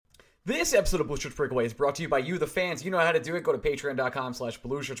This episode of Blue Shirts Breakaway is brought to you by you, the fans. You know how to do it. Go to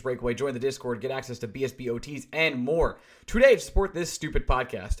patreon.com/BlueShirtsBreakaway. Join the Discord. Get access to BSBOTs and more. Today, to support this stupid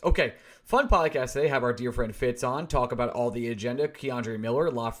podcast. Okay, fun podcast today. Have our dear friend Fitz on. Talk about all the agenda. Keandre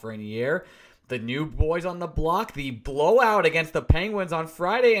Miller, Lafreniere, the new boys on the block, the blowout against the Penguins on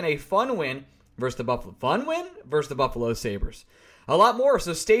Friday, and a fun win versus the Buffalo Sabres. A lot more,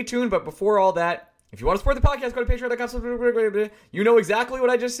 so stay tuned. But before all that, if you want to support the podcast, go to patreon.com. You know exactly what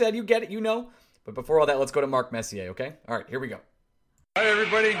I just said. You get it. You know. But before all that, let's go to Mark Messier, okay? All right, here we go. Hi,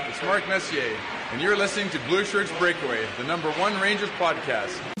 everybody. It's Mark Messier, and you're listening to Blue Shirts Breakaway, the #1 Rangers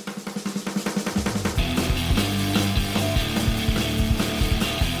podcast.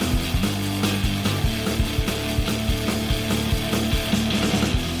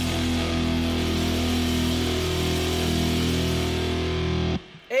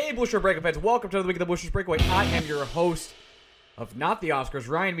 Hey, Blue Shirt Breakaway fans. Welcome to the week of the Blue Shirts Breakaway. I am your host of Not the Oscars,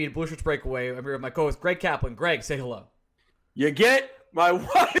 Ryan Mead, Blue Shirts Breakaway. I'm here with my co-host, Greg Kaplan. Greg, say hello. You get my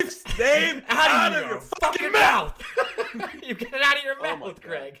wife's name out of your fucking mouth. You get it out of your mouth,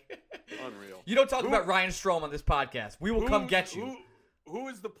 Greg. Unreal. You don't talk about Ryan Strome on this podcast. We will come get you. Who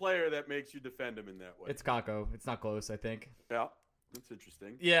is the player that makes you defend him in that way? It's Kakko. It's not close, I think. Yeah, that's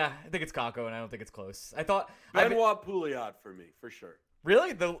interesting. Yeah, I think it's Kakko, and I don't think it's close. I thought Benoit Pouliot for me, for sure.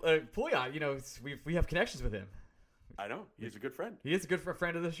 Really? The Pouliot, you know, we have connections with him. I know. He's a good friend. He is a good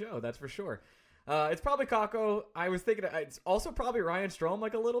friend of the show, that's for sure. It's probably Kakko. I was thinking it's also probably Ryan Strome,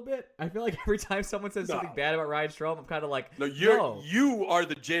 like a little bit. I feel like every time someone says something bad about Ryan Strome, I'm kind of like, no. You are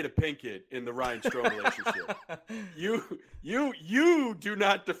the Jada Pinkett in the Ryan Strome relationship. You do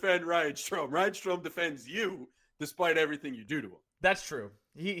not defend Ryan Strome. Ryan Strome defends you despite everything you do to him. That's true.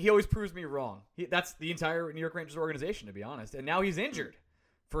 He always proves me wrong. That's the entire New York Rangers organization, to be honest. And now he's injured.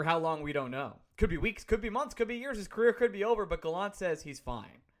 For how long, we don't know. Could be weeks, could be months, could be years. His career could be over, but Gallant says he's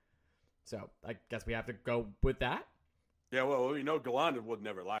fine. So I guess we have to go with that. Yeah, well, you know, Gallant would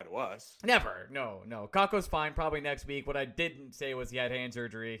never lie to us. Never. No. Kakko's fine, probably next week. What I didn't say was he had hand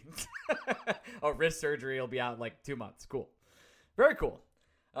surgery. Wrist surgery. He'll be out in like 2 months. Cool. Very cool.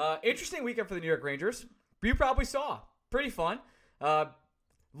 Interesting weekend for the New York Rangers. You probably saw. Pretty fun.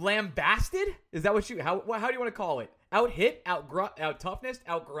 Lambasted? Is that what how do you want to call it? Out hit, out toughness,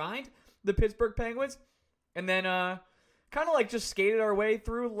 out grind the Pittsburgh Penguins, and then kind of like just skated our way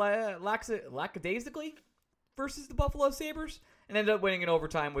through lackadaisically versus the Buffalo Sabres, and ended up winning in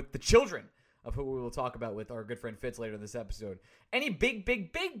overtime with the children of who we will talk about with our good friend Fitz later in this episode. Any big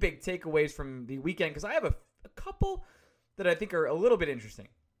takeaways from the weekend? Because I have a couple that I think are a little bit interesting.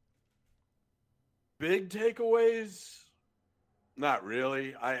 Big takeaways? Not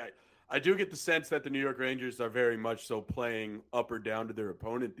really. I do get the sense that the New York Rangers are very much so playing up or down to their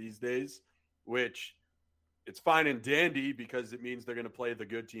opponent these days, which it's fine and dandy because it means they're going to play the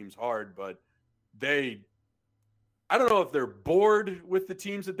good teams hard, but I don't know if they're bored with the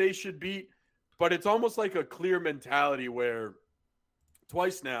teams that they should beat, but it's almost like a clear mentality where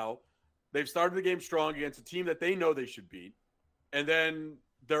twice now they've started the game strong against a team that they know they should beat, and then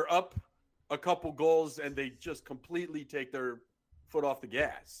they're up a couple goals and they just completely take their foot off the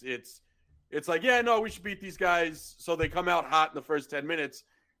gas. It's like, yeah, no, we should beat these guys. So they come out hot in the first 10 minutes.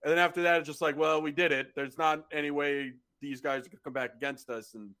 And then after that, it's just like, well, we did it. There's not any way these guys can come back against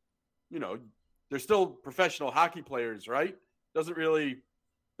us. And, you know, they're still professional hockey players, right? Doesn't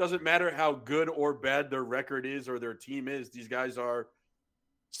matter how good or bad their record is or their team is. These guys are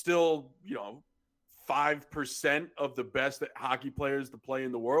still, 5% of the best hockey players to play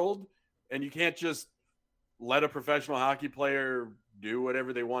in the world. And you can't just let a professional hockey player do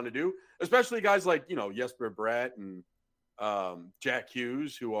whatever they want to do, especially guys like, Jesper Bratt and Jack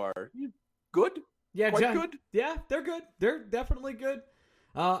Hughes, who are good. Yeah, quite good. Yeah, they're good. They're definitely good.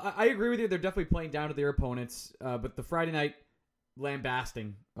 I agree with you. They're definitely playing down to their opponents. But the Friday night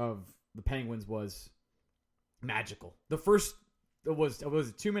lambasting of the Penguins was magical. The first was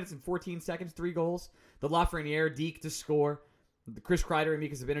 2 minutes and 14 seconds, 3 goals. The Lafreniere deke to score. The Chris Kreider and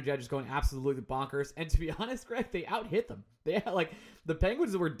Mika Zibanejad just going absolutely bonkers. And to be honest, Greg, they out-hit them. They had, the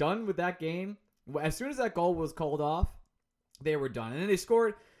Penguins were done with that game. As soon as that goal was called off, they were done. And then they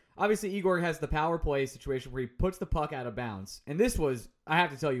scored. Obviously, Igor has the power play situation where he puts the puck out of bounds. And this was, I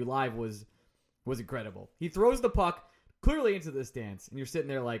have to tell you, live was incredible. He throws the puck clearly into the stands. And you're sitting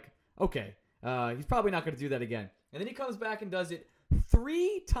there like, okay, he's probably not going to do that again. And then he comes back and does it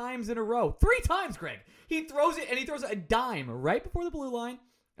 3 times in a row. 3 times, Greg. He throws it, and he throws a dime right before the blue line,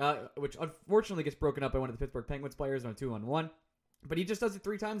 which unfortunately gets broken up by one of the Pittsburgh Penguins players on a 2-on-1. But he just does it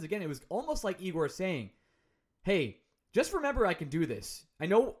 3 times again. It was almost like Igor saying, hey, just remember I can do this. I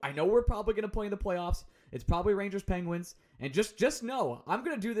know we're probably going to play in the playoffs. It's probably Rangers Penguins, And just know, I'm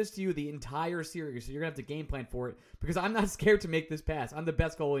going to do this to you the entire series, so you're going to have to game plan for it because I'm not scared to make this pass. I'm the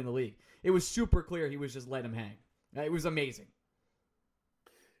best goalie in the league. It was super clear he was just letting him hang. It was amazing.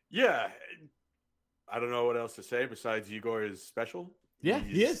 Yeah. I don't know what else to say besides Igor is special. Yeah,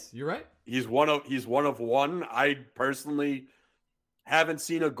 he is. You're right. He's one of one. I personally haven't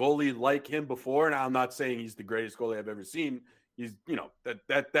seen a goalie like him before. And I'm not saying he's the greatest goalie I've ever seen. He's,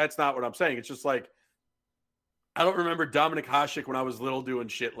 that's not what I'm saying. It's just like, I don't remember Dominik Hasek when I was little doing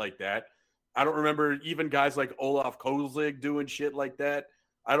shit like that. I don't remember even guys like Olaf Kozlig doing shit like that.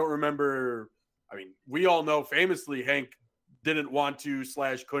 I don't remember. I mean, we all know famously Hank didn't want to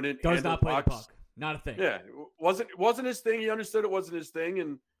 / couldn't. Does not play the puck. Not a thing. Yeah, it wasn't his thing. He understood it wasn't his thing,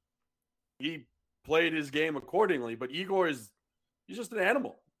 and he played his game accordingly. But Igor he's just an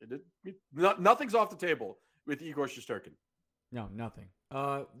animal. Nothing's off the table with Igor Shesterkin. No, nothing.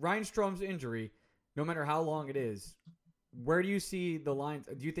 Ryan Strom's injury, no matter how long it is, where do you see the lines?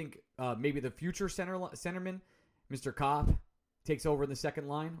 Do you think maybe the future centerman, Mr. Kopp, takes over in the second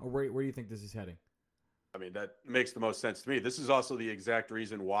line, or where do you think this is heading? I mean, that makes the most sense to me. This is also the exact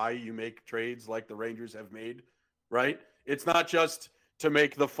reason why you make trades like the Rangers have made, right? It's not just to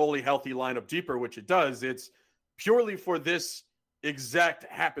make the fully healthy lineup deeper, which it does. It's purely for this exact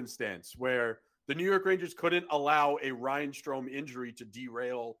happenstance where the New York Rangers couldn't allow a Ryan Strome injury to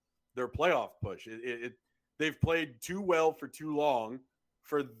derail their playoff push. They've played too well for too long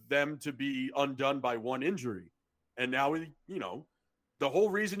for them to be undone by one injury. And now, the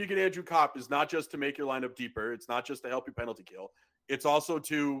whole reason you get Andrew Kopp is not just to make your lineup deeper. It's not just to help you penalty kill. It's also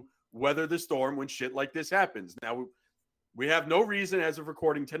to weather the storm when shit like this happens. Now, we have no reason as of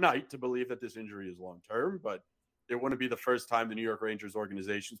recording tonight to believe that this injury is long-term, but it wouldn't be the first time the New York Rangers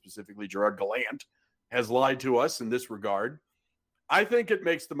organization, specifically Gerard Gallant, has lied to us in this regard. I think it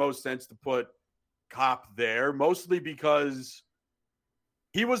makes the most sense to put Kopp there, mostly because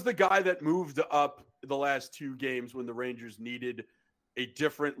he was the guy that moved up the last two games when the Rangers needed a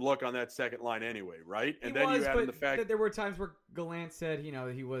different look on that second line anyway, right? And then you add the fact that there were times where Gallant said,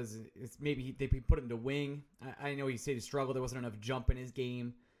 he was they put him to wing. I know he said he struggled. There wasn't enough jump in his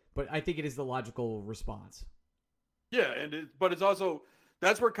game, but I think it is the logical response. Yeah, but it's also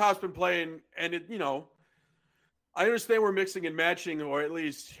that's where Kopp's been playing, and I understand we're mixing and matching, or at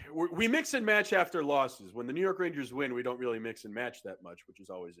least we mix and match after losses. When the New York Rangers win, we don't really mix and match that much, which is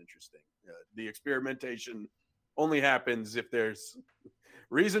always interesting. The experimentation only happens if there's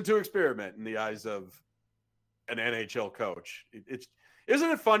reason to experiment in the eyes of an NHL coach. Isn't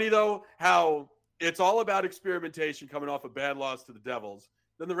it funny, though, how it's all about experimentation coming off a bad loss to the Devils.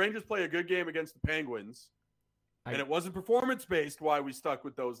 Then the Rangers play a good game against the Penguins, and it wasn't performance-based why we stuck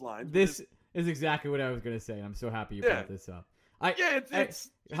with those lines. This is exactly what I was going to say. I'm so happy you brought this up. It's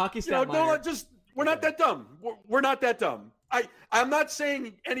hockey stat we're not that dumb. We're not that dumb. I'm not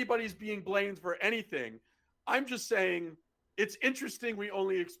saying anybody's being blamed for anything. I'm just saying it's interesting we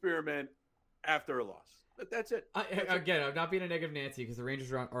only experiment after a loss. That's it. Again, I'm not being a negative Nancy because the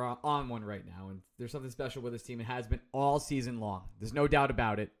Rangers are on one right now, and there's something special with this team. It has been all season long. There's no doubt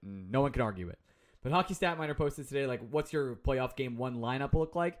about it. No one can argue it. But Hockey Stat Miner posted today, what's your playoff game one lineup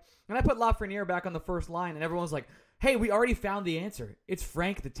look like? And I put Lafreniere back on the first line, and everyone's like, hey, we already found the answer. It's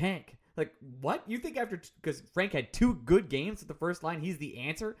Frank the Tank. What? You think because Frank had 2 good games at the first line, he's the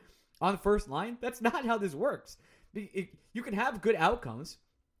answer on the first line? That's not how this works. You can have good outcomes.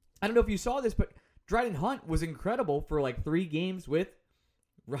 I don't know if you saw this, but Dryden Hunt was incredible for 3 games with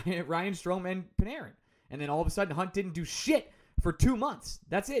Ryan Strome and Panarin. And then all of a sudden, Hunt didn't do shit for 2 months.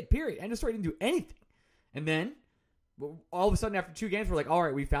 That's it, period. End of story. Didn't do anything. And then all of a sudden, after 2 games, we're like, all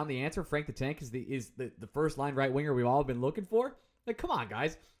right, we found the answer. Frank the Tank is the first line right winger we've all been looking for. Come on,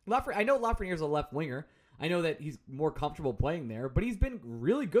 guys. I know Lafreniere's a left winger. I know that he's more comfortable playing there, but he's been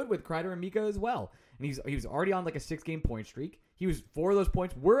really good with Kreider and Mika as well. And he was already on a 6-game point streak. He was 4 of those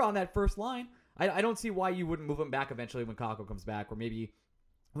points were on that first line. I don't see why you wouldn't move him back eventually when Kakko comes back, or maybe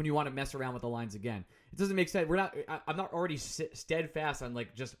when you want to mess around with the lines again. It doesn't make sense. I'm not already steadfast on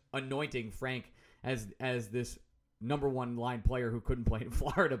just anointing Frank as this number 1 line player who couldn't play in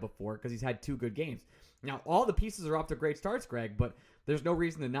Florida before because he's had 2 good games. Now all the pieces are off to great starts, Greg, but there's no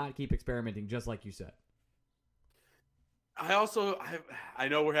reason to not keep experimenting, just like you said. I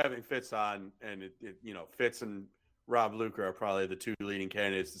know we're having Fitz on, and Fitz and Rob Luker are probably the 2 leading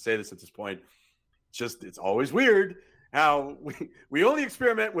candidates to say this at this point. It's always weird how we only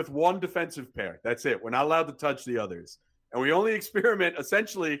experiment with 1 defensive pair. That's it. We're not allowed to touch the others. And we only experiment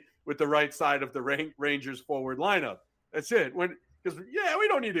essentially with the right side of the Rangers forward lineup. That's it. Because we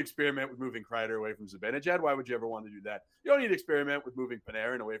don't need to experiment with moving Kreider away from Zibanejad. Why would you ever want to do that? You don't need to experiment with moving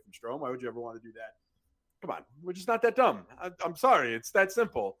Panarin away from Strome. Why would you ever want to do that? Come on, we're just not that dumb. I'm sorry, it's that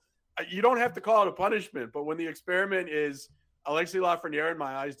simple. You don't have to call it a punishment, but when the experiment is Alexis Lafreniere in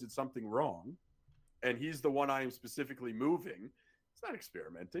my eyes did something wrong, and he's the one I am specifically moving, it's not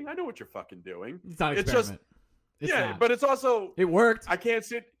experimenting. I know what you're fucking doing. It's not experiment. It's not. But it's also it worked. I can't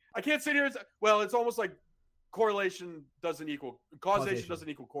sit here. Well, it's almost like correlation doesn't equal causation doesn't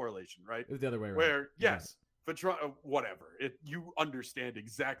equal correlation, right? It was the other way around. Where yes. Whatever. You understand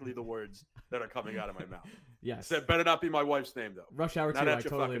exactly the words that are coming out of my mouth. Yes. That better not be my wife's name, though. Rush Hour 2, I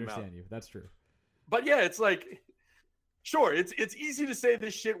totally understand you. That's true. But yeah, it's like, sure, it's easy to say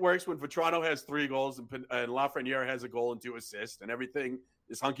this shit works when Vetrano has 3 goals and Lafreniere has a goal and 2 assists and everything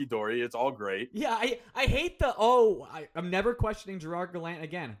is hunky-dory. It's all great. Yeah, I hate I'm never questioning Gerard Gallant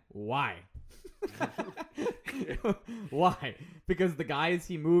again. Why? Why? Because the guys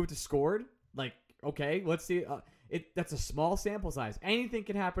he moved scored? Like, okay, let's see. That's a small sample size. Anything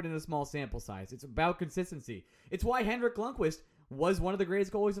can happen in a small sample size. It's about consistency. It's why Henrik Lundqvist was one of the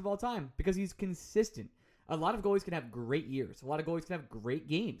greatest goalies of all time, because he's consistent. A lot of goalies can have great years. A lot of goalies can have great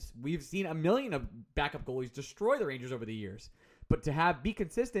games. We've seen a million of backup goalies destroy the Rangers over the years. But to be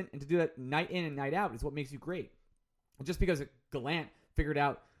consistent and to do that night in and night out is what makes you great. Just because Gallant figured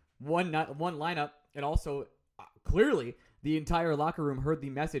out one lineup, and also clearly the entire locker room heard the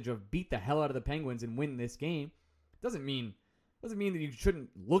message of beat the hell out of the Penguins and win this game, doesn't mean that you shouldn't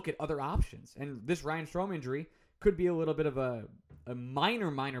look at other options. And this Ryan Strome injury could be a little bit of a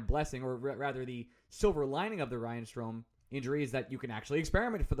minor blessing, or rather the silver lining of the Ryan Strome injury is that you can actually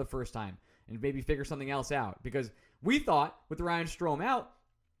experiment for the first time and maybe figure something else out. Because we thought with Ryan Strome out,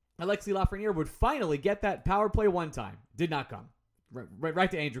 Alexis Lafreniere would finally get that power play one time. Did not come.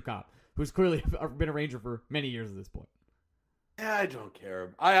 Right to Andrew Copp, who's clearly been a Ranger for many years at this point. Yeah, I don't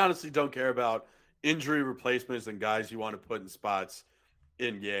care. I honestly don't care about injury replacements and guys you want to put in spots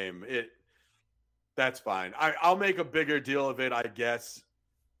in game. That's fine. I'll make a bigger deal of it, I guess,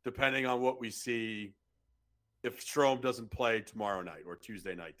 depending on what we see if Strome doesn't play tomorrow night or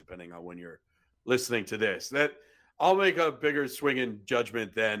Tuesday night, depending on when you're listening to this. That I'll make a bigger swinging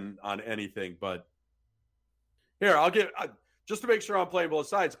judgment then on anything. But here, just to make sure I'm playing both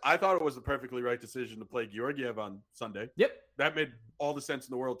sides, I thought it was the perfectly right decision to play Georgiev on Sunday. Yep. That made all the sense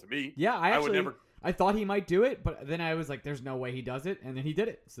in the world to me. Yeah, I thought he might do it, but then I was like, there's no way he does it, and then he did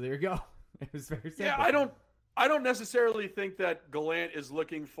it. So there you go. It was very simple. Yeah, I don't necessarily think that Gallant is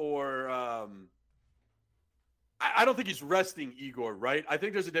looking for I don't think he's resting Igor, right? I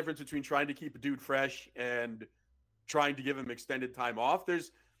think there's a difference between trying to keep a dude fresh and trying to give him extended time off.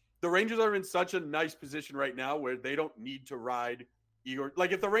 The Rangers are in such a nice position right now where they don't need to ride Igor.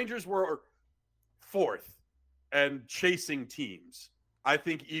 Like, if the Rangers were 4th and chasing teams, I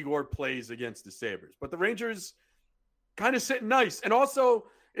think Igor plays against the Sabres. But the Rangers kind of sitting nice. And also,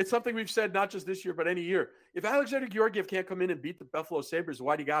 it's something we've said not just this year, but any year. If Alexander Georgiev can't come in and beat the Buffalo Sabres,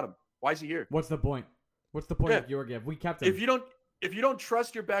 why do you got him? Why is he here? What's the point? What's the point of Georgiev? We kept him. If you don't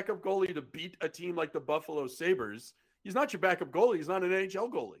trust your backup goalie to beat a team like the Buffalo Sabres, he's not your backup goalie. He's not an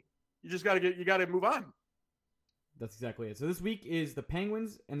NHL goalie. You just got to move on. That's exactly it. So this week is the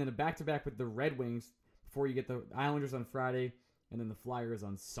Penguins, and then a back-to-back with the Red Wings before you get the Islanders on Friday and then the Flyers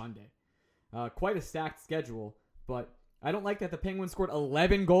on Sunday. Quite a stacked schedule, but I don't like that the Penguins scored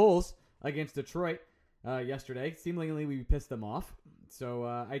 11 goals against Detroit yesterday. Seemingly we pissed them off. So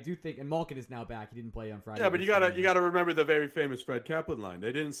I do think, and Malkin is now back. He didn't play on Friday. Yeah, but you gotta remember the very famous Fred Kaplan line.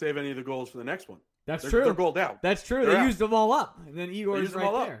 They didn't save any of the goals for the next one. That's true. They're goaled out. That's true. They used them all up, and then Igor's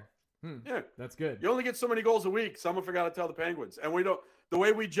right there. Yeah, that's good. You only get so many goals a week. Someone forgot to tell the Penguins, and we don't. The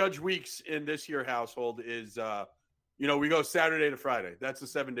way we judge weeks in this year household is, we go Saturday to Friday. That's a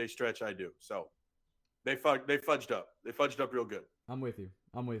 7-day stretch I do. So they fudged up. They fudged up real good. I'm with you.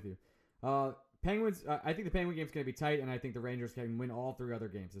 Penguins. I think the Penguin game's going to be tight, and I think the Rangers can win all 3 other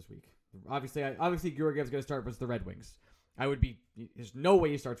games this week. Obviously, Georgiev's going to start versus the Red Wings. There's no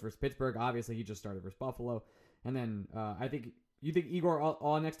way he starts versus Pittsburgh. Obviously, he just started versus Buffalo, and then I think. You think Igor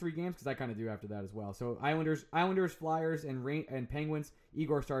all next 3 games? Because I kind of do after that as well. So Islanders, Flyers, and Penguins.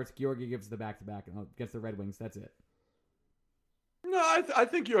 Igor starts. Georgiev gives the back-to-back against the Red Wings. That's it. No, I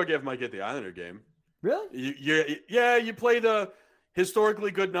think Georgiev might get the Islander game. Really? You play the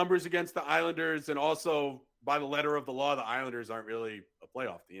historically good numbers against the Islanders, and also by the letter of the law, the Islanders aren't really a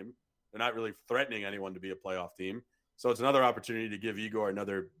playoff team. They're not really threatening anyone to be a playoff team. So it's another opportunity to give Igor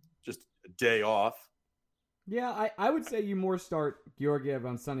another just a day off. Yeah, I would say you more start Georgiev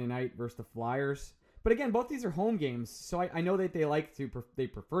on Sunday night versus the Flyers. But again, both these are home games, so I know that they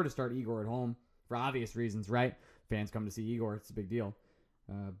prefer to start Igor at home for obvious reasons, right? Fans come to see Igor; it's a big deal.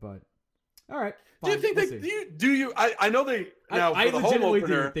 But all right, fine, do you think I know they now I for the home legitimately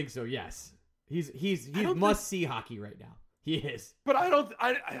opener. do think so. Yes, He's must see hockey right now. He is. But I don't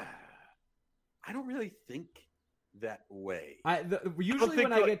really think that way. Usually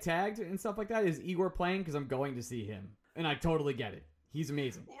when I get tagged and stuff like that, is Igor playing because I'm going to see him, and I totally get it. He's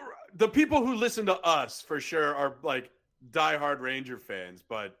amazing. The people who listen to us for sure are like diehard Ranger fans,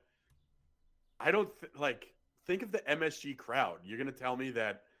 but I don't think of the MSG crowd. You're gonna tell me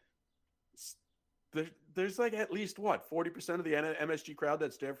that there's like at least 40% of the MSG crowd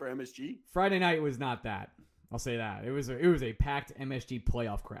that's there for MSG. Friday night was not that. I'll say that it was a packed MSG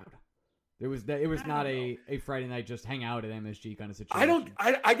playoff crowd. It was not a Friday night just hang out at MSG kind of situation.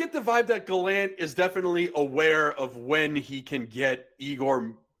 I get the vibe that Gallant is definitely aware of when he can get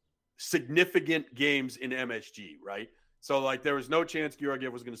Igor significant games in MSG, right? So like there was no chance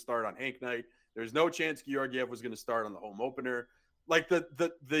Georgiev was going to start on Hank night. There's no chance Georgiev was going to start on the home opener. Like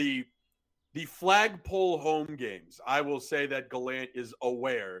the flagpole home games, I will say that Gallant is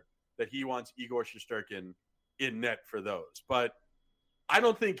aware that he wants Igor Shesterkin in net for those. But I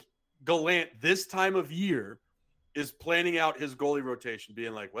don't think Gallant this time of year is planning out his goalie rotation,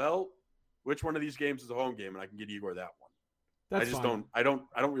 being like, well, which one of these games is a home game and I can get Igor that one. I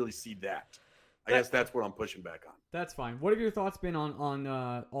don't really see that. I guess that's what I'm pushing back on. That's fine. What have your thoughts been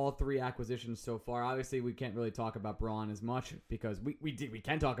on all three acquisitions so far? Obviously, we can't really talk about Braun as much because we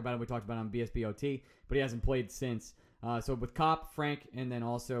can talk about him. We talked about him on BSBOT, but he hasn't played since. So with Kopp, Frank, and then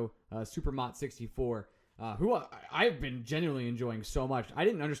also Supermott 64, who I've been genuinely enjoying so much. I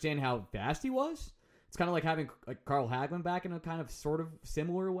didn't understand how fast he was. It's kind of like having Carl Hagman back in a kind of sort of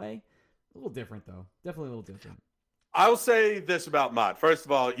similar way. A little different though. Definitely a little different. I'll say this about Mott. First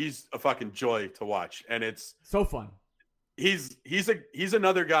of all, he's a fucking joy to watch, and it's so fun. He's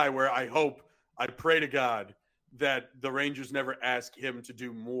another guy where I pray to God that the Rangers never ask him to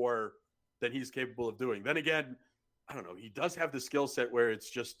do more than he's capable of doing. Then again, I don't know. He does have the skill set where it's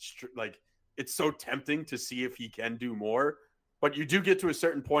just like it's so tempting to see if he can do more. But you do get to a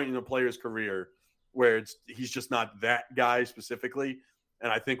certain point in a player's career where he's just not that guy specifically,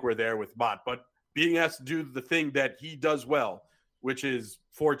 and I think we're there with Mott. But being asked to do the thing that he does well, which is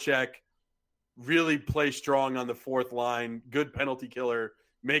forecheck, really play strong on the fourth line, good penalty killer,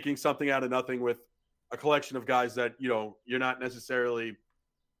 making something out of nothing with a collection of guys that, you're not necessarily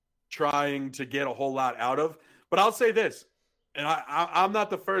trying to get a whole lot out of. But I'll say this, and I'm not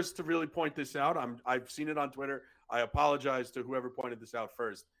the first to really point this out. I've seen it on Twitter. I apologize to whoever pointed this out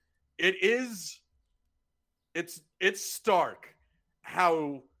first. It's stark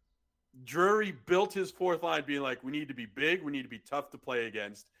how Drury built his fourth line being like, we need to be big, we need to be tough to play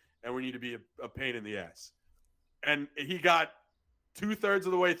against, and we need to be a pain in the ass. And he got 2/3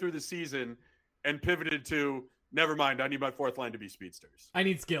 of the way through the season and pivoted to, never mind, I need my fourth line to be speedsters. I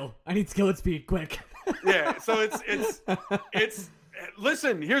need skill and speed, quick. Yeah, so it's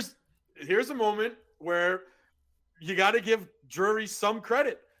listen, here's a moment where you got to give Drury some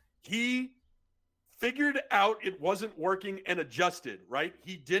credit. He figured out it wasn't working and adjusted, right?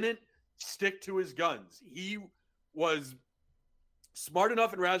 He didn't stick to his guns. He was smart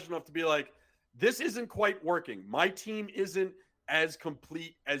enough and rational enough to be like, this isn't quite working. My team isn't as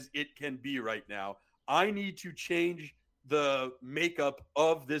complete as it can be right now. I need to change the makeup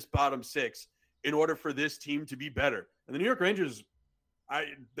of this bottom six in order for this team to be better. And the New York Rangers,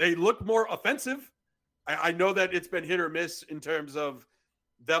 they look more offensive. I know that it's been hit or miss in terms of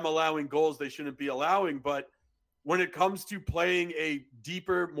them allowing goals they shouldn't be allowing, but when it comes to playing a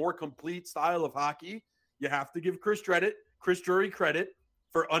deeper, more complete style of hockey, you have to give Chris Drury credit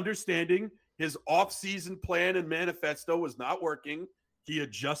for understanding his off-season plan and manifesto was not working. He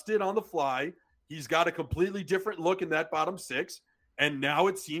adjusted on the fly. He's got a completely different look in that bottom six, and now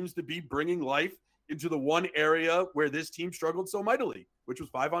it seems to be bringing life into the one area where this team struggled so mightily, which was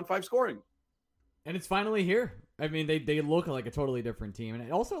 5-on-5 scoring. And it's finally here. I mean, they look like a totally different team, and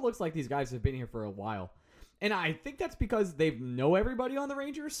it also looks like these guys have been here for a while. And I think that's because they know everybody on the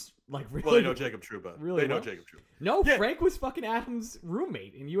Rangers. Like, really, well, they know Jacob Trouba. Really, they know Jacob Trouba. No, yeah. Frank was fucking Adam's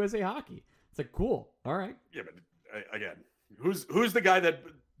roommate in USA Hockey. It's like, cool. All right. Yeah, but again, who's the guy that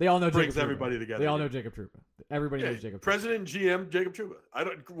they all know brings Jacob everybody Trouba. together? They all know Jacob Trouba. Everybody knows Jacob Trouba. President and GM Jacob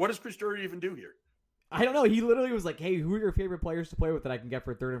Trouba. What does Chris Drury even do here? I don't know. He literally was like, hey, who are your favorite players to play with that I can get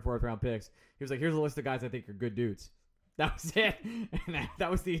for 3rd and 4th round picks? He was like, here's a list of guys I think are good dudes. That was it. And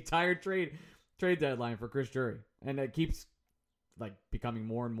that was the entire trade deadline for Chris Drury. And it keeps like becoming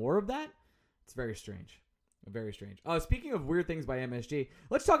more and more of that. It's very strange. Very strange. Speaking of weird things by MSG,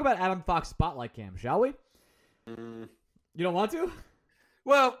 let's talk about Adam Fox Spotlight Cam, shall we? You don't want to?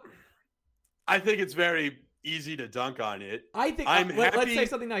 Well, I think it's very easy to dunk on it. I think let's say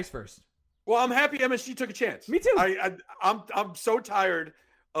something nice first. Well, I'm happy MSG took a chance. Me too. I'm so tired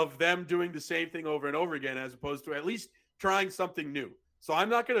of them doing the same thing over and over again, as opposed to at least trying something new. So I'm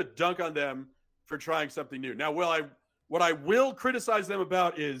not going to dunk on them for trying something new. Now, what I will criticize them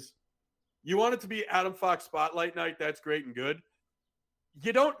about is, you want it to be Adam Fox Spotlight Night. That's great and good.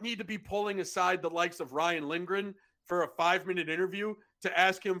 You don't need to be pulling aside the likes of Ryan Lindgren for a 5-minute interview to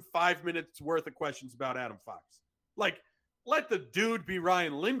ask him 5 minutes worth of questions about Adam Fox. Like, let the dude be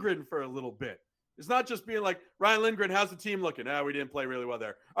Ryan Lindgren for a little bit. It's not just being like, Ryan Lindgren, how's the team looking? We didn't play really well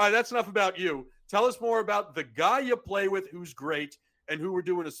there. All right, that's enough about you. Tell us more about the guy you play with who's great and who we're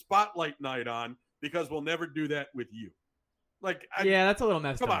doing a spotlight night on, because we'll never do that with you. Like, that's a little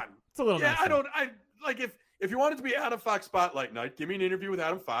messed up. Come on. It's a little messed up. If you want it to be Adam Fox Spotlight Night, give me an interview with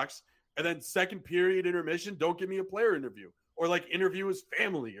Adam Fox, and then second period intermission, don't give me a player interview, or like interview his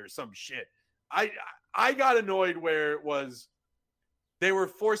family or some shit. I got annoyed where it was they were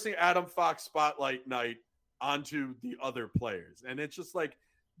forcing Adam Fox Spotlight Night onto the other players, and it's just like,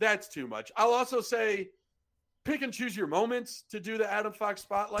 that's too much. I'll also say, pick and choose your moments to do the Adam Fox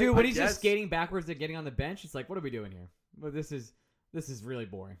Spotlight. Dude, when he's just skating backwards and getting on the bench, it's like, what are we doing here? Well, this is really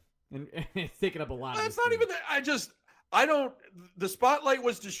boring. And it's taking up a lot of It's not even that. I don't. The spotlight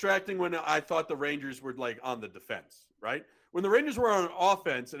was distracting when I thought the Rangers were like on the defense, right? When the Rangers were on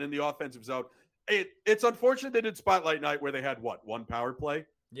offense and in the offensive zone, it's unfortunate they did Spotlight Night where they had one power play.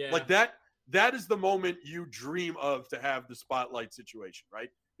 Yeah. Like that is the moment you dream of to have the spotlight situation, right?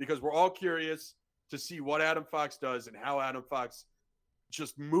 Because we're all curious to see what Adam Fox does and how Adam Fox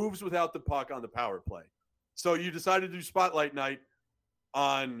just moves without the puck on the power play. So you decided to do Spotlight Night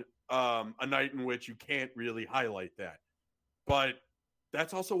on a night in which you can't really highlight that. But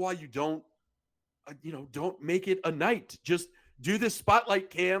that's also why you don't make it a night. Just do this spotlight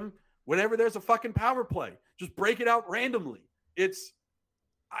cam whenever there's a fucking power play. Just break it out randomly.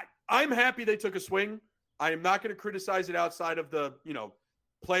 I'm happy they took a swing. I am not going to criticize it outside of the,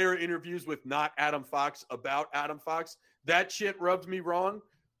 player interviews with not Adam Fox about Adam Fox. That shit rubbed me wrong.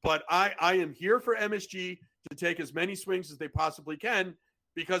 But I am here for MSG to take as many swings as they possibly can,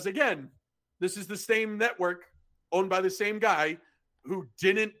 because, again, this is the same network owned by the same guy who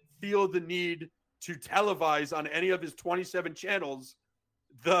didn't feel the need to televise on any of his 27 channels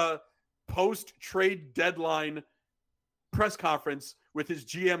the post-trade deadline press conference with his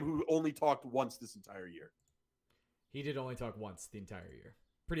GM, who only talked once this entire year. He did only talk once the entire year.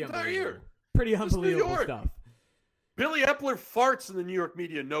 Pretty entire unbelievable. Year. Pretty unbelievable stuff. Billy Epler farts and the New York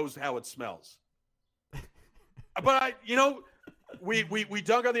media knows how it smells. But we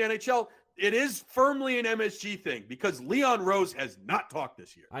dug on the NHL. It is firmly an MSG thing because Leon Rose has not talked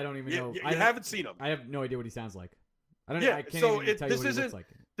this year. I don't even know. I haven't seen him. I have no idea what he sounds like. I can't even tell you what he looks like.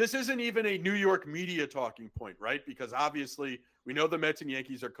 This isn't even a New York media talking point, right? Because obviously we know the Mets and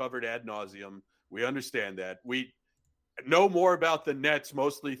Yankees are covered ad nauseum. We understand that. We know more about the Nets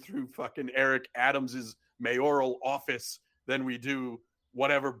mostly through fucking Eric Adams's mayoral office than we do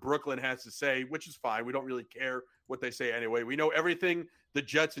whatever Brooklyn has to say, which is fine. We don't really care what they say anyway. We know everything the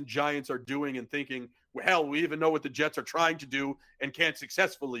Jets and Giants are doing and thinking. Hell, we even know what the Jets are trying to do and can't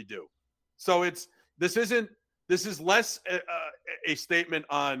successfully do. So this is less a statement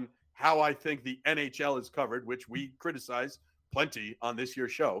on how I think the NHL is covered, which we criticize plenty on this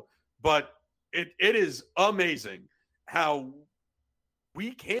year's show. But it is amazing how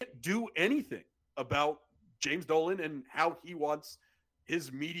we can't do anything about James Dolan and how he wants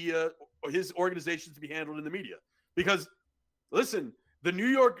his media or his organizations to be handled in the media. Because, listen, the New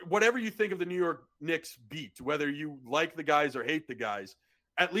York, whatever you think of the New York Knicks beat, whether you like the guys or hate the guys,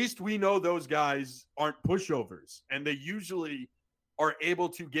 at least we know those guys aren't pushovers. And they usually are able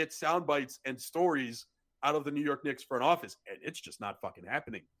to get sound bites and stories out of the New York Knicks front office. And it's just not fucking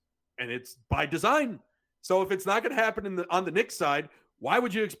happening. And it's by design. So if it's not going to happen on the Knicks side, why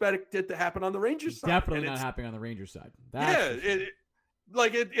would you expect it to happen on the Rangers side? Definitely not happening on the Rangers side.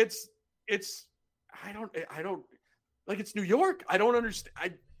 It's New York. I don't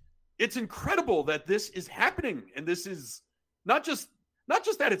understand. It's incredible that this is happening. And this is not just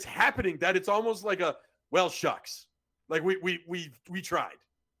that it's happening, that it's almost like well, shucks. Like we tried.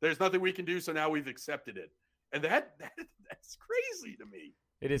 There's nothing we can do. So now we've accepted it. And that's crazy to me.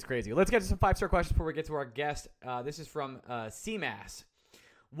 It is crazy. Let's get to some 5-star questions before we get to our guest. This is from CMAS.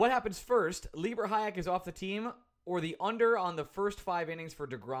 What happens first? Lieber Hayek is off the team, or the under on the first 5 innings for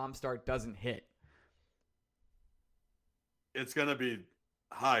DeGrom start doesn't hit? It's going to be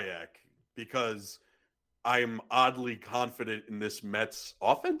Hayek because I'm oddly confident in this Mets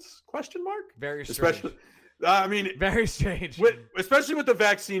offense, ? Very strange. Very strange. Especially with the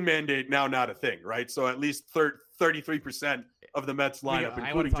vaccine mandate now not a thing, right? So at least 33% of the Mets lineup,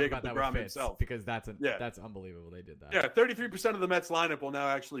 I want including to talk Jacob about that with deGrom Fitz, himself. because that's unbelievable. They did that. Yeah, 33% of the Mets lineup will now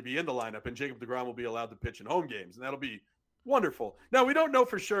actually be in the lineup, and Jacob deGrom will be allowed to pitch in home games, and that'll be wonderful. Now, we don't know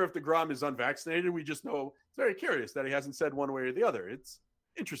for sure if deGrom is unvaccinated. We just know it's very curious that he hasn't said one way or the other. It's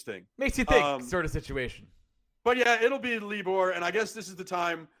interesting. Makes you think, sort of situation. But yeah, it'll be Libor, and I guess this is the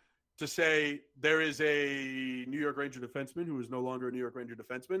time to say there is a New York Ranger defenseman who is no longer a New York Ranger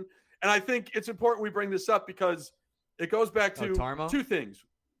defenseman. And I think it's important we bring this up because it goes back to two things.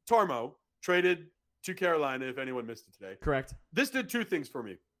 Tarmo traded to Carolina, if anyone missed it today. Correct. This did two things for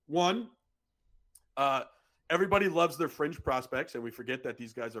me. One, everybody loves their fringe prospects, and we forget that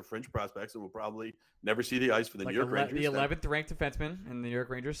these guys are fringe prospects and will probably never see the ice for the New York Rangers. The 11th ranked defenseman in the New York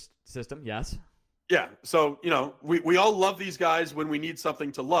Rangers system, yes. Yeah, so, we all love these guys when we need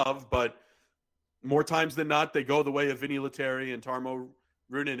something to love, but more times than not, they go the way of Vinny Lettieri and Tarmo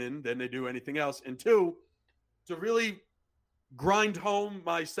Reunanen than they do anything else. And two, to really grind home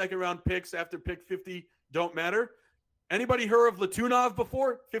my second-round picks after pick 50 don't matter. Anybody heard of Latunov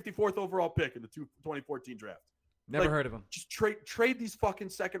before? 54th overall pick in the 2014 draft. Never heard of him. Just trade these fucking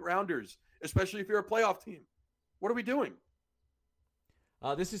second-rounders, especially if you're a playoff team. What are we doing?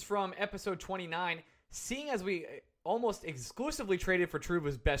 This is from episode 29. Seeing as we almost exclusively traded for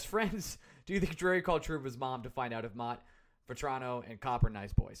Trouba's best friends, do you think Drury called Trouba's mom to find out if Mott, Vetrano, and Copper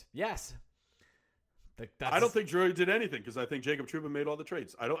nice boys? Yes. I don't think Drury did anything because I think Jacob Trouba made all the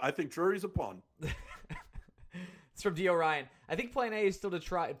trades. I think Drury's a pawn. It's from D.O. Ryan. I think plan A is still to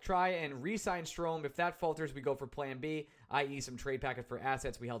try and re-sign Strome. If that falters, we go for plan B, i.e. some trade packet for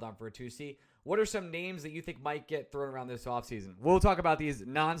assets we held on for a 2C. What are some names that you think might get thrown around this offseason? We'll talk about these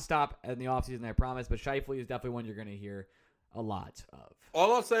nonstop in the offseason, I promise, but Scheifele is definitely one you're going to hear a lot of.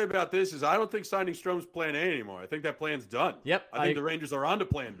 All I'll say about this is I don't think signing Strome's plan A anymore. I think that plan's done. Yep. I think the Rangers are on to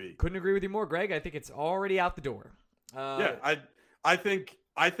plan B. Couldn't agree with you more, Greg. I think it's already out the door. I think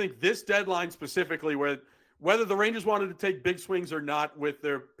this deadline specifically, whether the Rangers wanted to take big swings or not with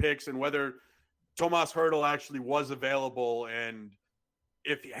their picks and whether Tomas Hertl actually was available and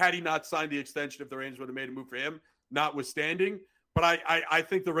had he not signed the extension, if the Rangers would have made a move for him, notwithstanding. But I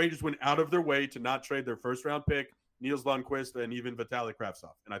think the Rangers went out of their way to not trade their first-round pick, Niels Lundqvist, and even Vitaly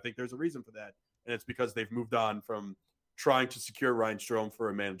Kravtsov. And I think there's a reason for that, and it's because they've moved on from trying to secure Ryan Strome for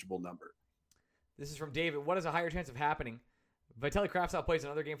a manageable number. This is from David. What is a higher chance of happening? Vitaly Kravtsov plays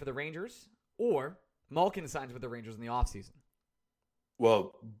another game for the Rangers, or Malkin signs with the Rangers in the offseason?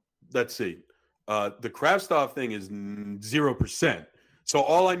 Well, let's see. The Kravtsov thing is 0%. So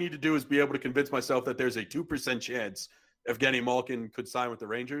all I need to do is be able to convince myself that there's a 2% chance Evgeny Malkin could sign with the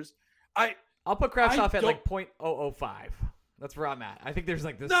Rangers. I'll put Kravtsov at like 0.005. That's where I'm at. I think there's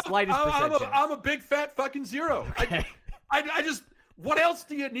like the slightest percent chance. I'm a big fat fucking zero. Okay. I just, what else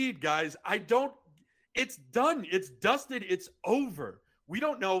do you need, guys? It's done. It's dusted. It's over. We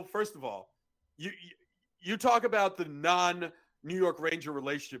don't know. First of all, you talk about the non-New York Ranger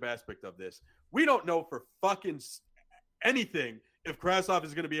relationship aspect of this. We don't know for fucking anything if Kravtsov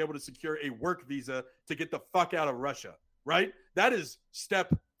is going to be able to secure a work visa to get the fuck out of Russia, right? That is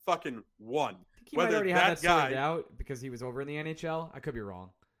step fucking one. He might already have that sorted out because he was over in the NHL. I could be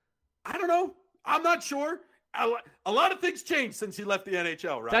wrong. I don't know. I'm not sure. A lot of things changed since he left the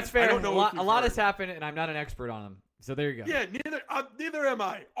NHL, right? That's fair. I don't know a lot has happened, and I'm not an expert on him. So there you go. Yeah, neither am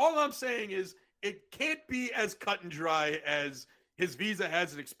I. All I'm saying is it can't be as cut and dry as his visa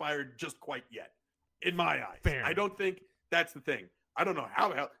hasn't expired just quite yet, in my eyes. Fair. I don't think that's the thing. I don't know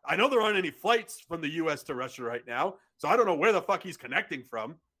how. I know there aren't any flights from the U.S. to Russia right now, so I don't know where the fuck he's connecting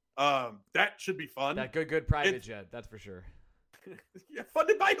from. That should be fun. That good private jet, that's for sure. Yeah,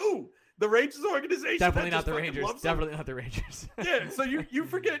 funded by who? The Rangers organization. Definitely not the Rangers. Definitely not the Rangers. Yeah, so you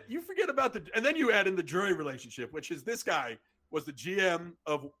forget about and then you add in the Drury relationship, which is this guy was the GM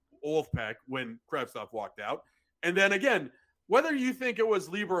of Wolfpack when Kravtsov walked out, and then again, whether you think it was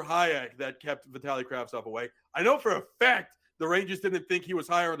Libor Hayek that kept Vitaly Kravtsov away, I know for a fact the Rangers didn't think he was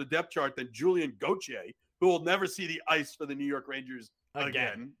higher on the depth chart than Julian Gauthier, who will never see the ice for the New York Rangers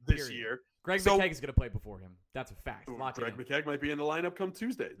again this year. Greg McKegg is going to play before him. That's a fact. Greg McKegg might be in the lineup come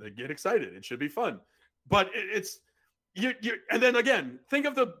Tuesday. They get excited. It should be fun. But it's you. And then again, think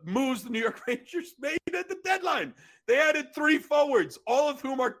of the moves the New York Rangers made at the deadline. They added 3 forwards, all of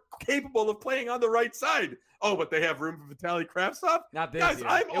whom are capable of playing on the right side. Oh, but they have room for Vitaly Kravtsov? Not this Guys, year.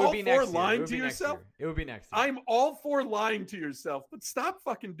 I'm all for lying to yourself. It would be next year. I'm all for lying to yourself, but stop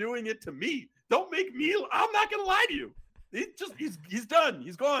fucking doing it to me. Don't make me. I'm not going to lie to you. He's done.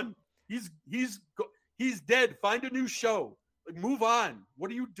 He's gone. He's dead. Find a new show. Like, move on.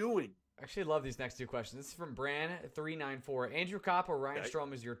 What are you doing? I actually love these next 2 questions. This is from Bran394. Andrew Kopp or Ryan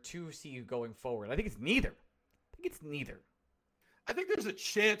Strome is your 2C going forward? I think it's neither. I think there's a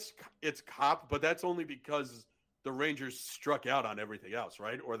chance it's Kopp, but that's only because the Rangers struck out on everything else,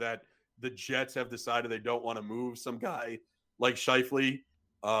 right? Or that the Jets have decided they don't want to move some guy like Scheifele.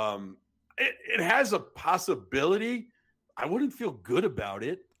 It has a possibility. I wouldn't feel good about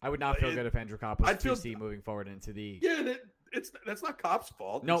it. I would not feel good if Andrew Kopp was I'd feel- 2C moving forward into the... Yeah, that's not Kopp's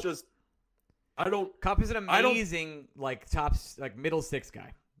fault. Nope. It's just Kopp is an amazing middle six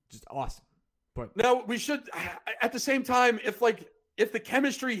guy. Just awesome. But now we should at the same time, if the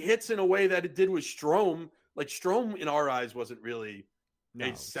chemistry hits in a way that it did with Strome, like Strome in our eyes wasn't really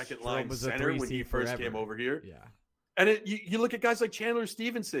a second line center when he first came over here. Yeah. And you look at guys like Chandler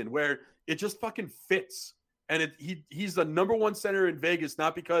Stevenson, where it just fucking fits. And he's the number one center in Vegas,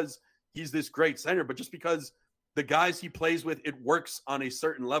 not because he's this great center, but just because the guys he plays with, it works on a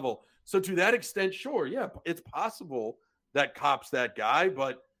certain level. So to that extent, sure, yeah, it's possible that Kopp's that guy,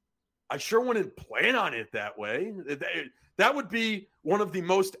 but I sure wouldn't plan on it that way. That would be one of the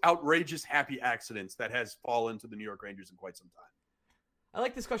most outrageous happy accidents that has fallen to the New York Rangers in quite some time. I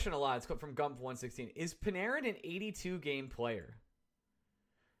like this question a lot. It's from Gump116. Is Panarin an 82-game player?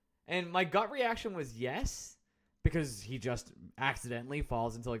 And my gut reaction was yes, because he just accidentally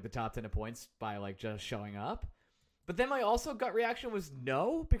falls into the top 10 of points by just showing up. But then my also gut reaction was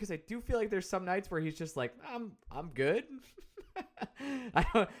no, because I do feel like there's some nights where he's just like, I'm good.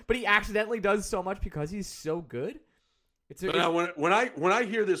 But he accidentally does so much because he's so good. Now, when I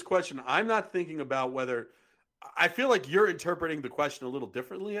hear this question, I'm not thinking about whether I feel like you're interpreting the question a little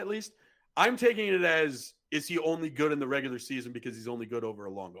differently. At least I'm taking it as, is he only good in the regular season because he's only good over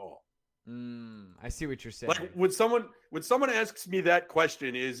a long haul? I see what you're saying. Like when someone asks me that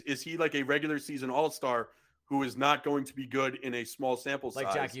question, is he like a regular season all-star who is not going to be good in a small sample size?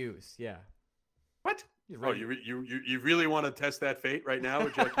 Like Jack Hughes, yeah. What? Oh, you really want to test that fate right now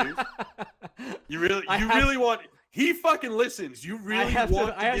with Jack Hughes? You really want? He fucking listens. You really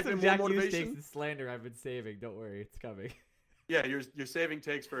want to give him more motivation? I have some Jack Hughes takes and slander I've been saving. Don't worry, it's coming. Yeah, you're saving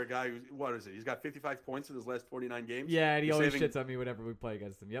takes for a guy who, what is it? He's got 55 points in his last 49 games. Yeah, and he always shits on me whenever we play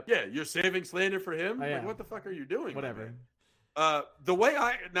against him. Yep. Yeah, you're saving slander for him? Like, what the fuck are you doing? Whatever. The way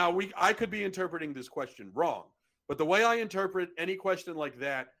I could be interpreting this question wrong, but the way I interpret any question like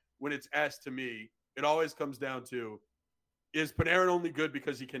that when it's asked to me, it always comes down to, is Panarin only good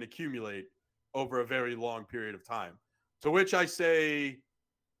because he can accumulate over a very long period of time? To which I say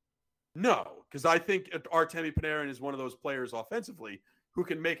no, because I think Artemi Panarin is one of those players offensively who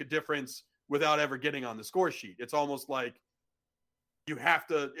can make a difference without ever getting on the score sheet. It's almost like you have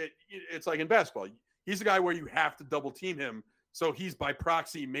to, it's like in basketball. He's a guy where you have to double team him. So he's by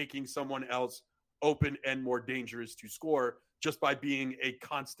proxy making someone else open and more dangerous to score just by being a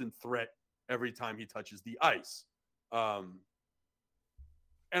constant threat every time he touches the ice.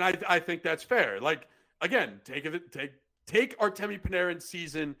 And I think that's fair. Like, again, take Artemi Panarin's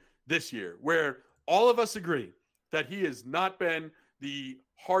season this year, where all of us agree that he has not been the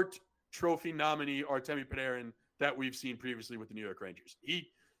Hart Trophy nominee Artemi Panarin that we've seen previously with the New York Rangers.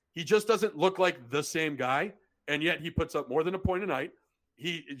 He just doesn't look like the same guy, and yet he puts up more than a point a night.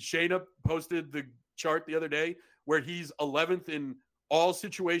 Shayna posted the chart the other day where he's 11th in all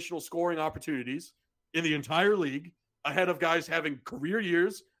situational scoring opportunities in the entire league, ahead of guys having career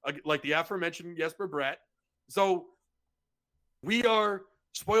years like the aforementioned Jesper Bratt. So we are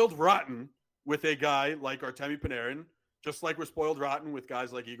spoiled rotten with a guy like Artemi Panarin, just like we're spoiled rotten with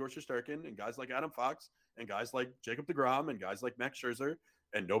guys like Igor Shesterkin and guys like Adam Fox and guys like Jacob deGrom and guys like Max Scherzer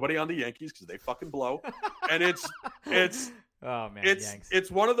and nobody on the Yankees because they fucking blow. And it's oh man, it's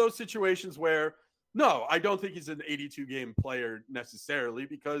one of those situations where no, I don't think he's an 82-game player necessarily,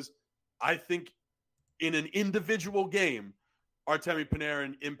 because I think in an individual game, Artemi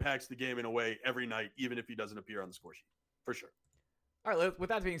Panarin impacts the game in a way every night, even if he doesn't appear on the score sheet, for sure. All right, with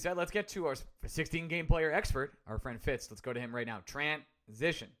that being said, let's get to our 16-game player expert, our friend Fitz. Let's go to him right now.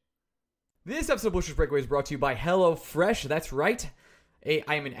 Transition. This episode of Blue Shirts Breakaway is brought to you by HelloFresh. That's right. I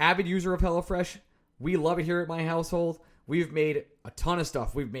am an avid user of HelloFresh. We love it here at my household. We've made a ton of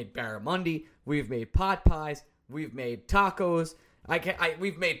stuff. We've made barramundi. We've made pot pies. We've made tacos.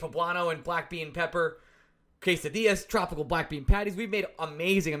 We've made poblano and black bean pepper quesadillas, tropical black bean patties. We've made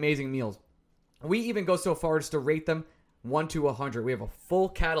amazing, amazing meals. We even go so far as to rate them 1 to 100. We have a full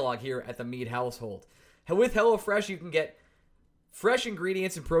catalog here at the Mead household. With HelloFresh, you can get fresh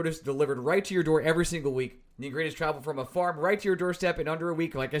ingredients and produce delivered right to your door every single week. The ingredients travel from a farm right to your doorstep in under a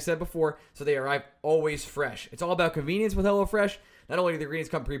week, like I said before, so they arrive always fresh. It's all about convenience with HelloFresh. Not only do the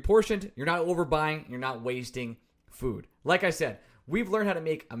ingredients come pre-portioned, you're not overbuying, you're not wasting food. Like I said, we've learned how to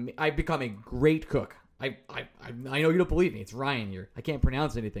make, I've become a great cook. I know you don't believe me. It's Ryan here. I can't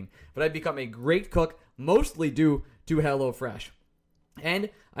pronounce anything. But I've become a great cook, mostly due to HelloFresh. And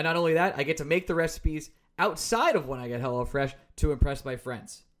not only that, I get to make the recipes outside of when I get HelloFresh to impress my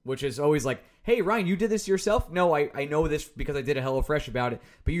friends, which is always like, hey, Ryan, you did this yourself? No, I know this because I did a HelloFresh about it,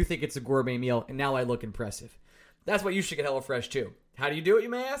 but you think it's a gourmet meal, and now I look impressive. That's why you should get HelloFresh too. How do you do it, you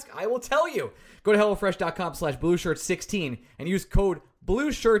may ask? I will tell you. Go to HelloFresh.com/BlueShirts16 and use code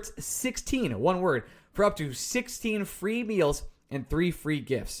BlueShirts16, one word, for up to 16 free meals and 3 free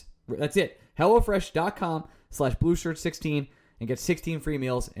gifts. That's it. HelloFresh.com/BlueShirts16 and get 16 free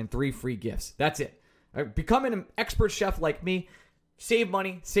meals and 3 free gifts. That's it. Become an expert chef like me. Save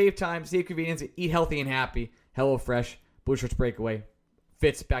money, save time, save convenience, eat healthy and happy. HelloFresh, Blue Shirts Breakaway.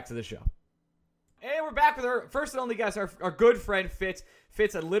 Fitz, back to the show. And we're back with our first and only guest, our good friend Fitz.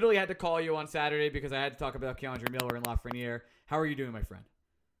 Fitz, I literally had to call you on Saturday because I had to talk about Keandre Miller and Lafreniere. How are you doing, my friend?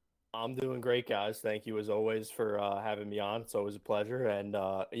 I'm doing great, guys. Thank you as always for having me on. It's always a pleasure. And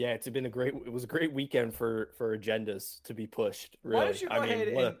it was a great weekend for agendas to be pushed. Really. Why don't you go ahead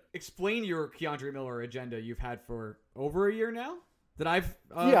and explain your Keandre Miller agenda you've had for over a year now that I've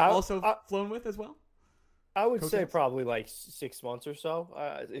also flown with as well? I would say probably like 6 months or so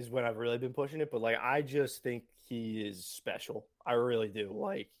is when I've really been pushing it. But like, I just think he is special. I really do.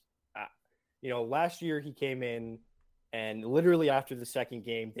 Like, last year he came in and literally after the second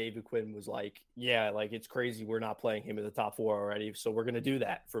game, David Quinn was like, yeah, like it's crazy. We're not playing him in the top 4 already. So we're going to do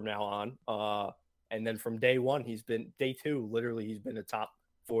that from now on. And then from day 1, day 2, literally he's been a top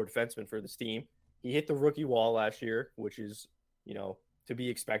 4 defenseman for this team. He hit the rookie wall last year, which is, to be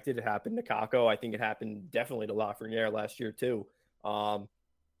expected. It happened to Kakko. I think it happened definitely to Lafreniere last year too.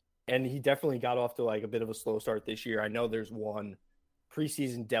 And he definitely got off to like a bit of a slow start this year. I know there's one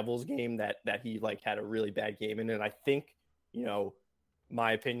preseason Devils game that he like had a really bad game in. And I think,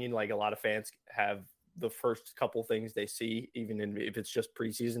 my opinion, like a lot of fans have the first couple things they see, if it's just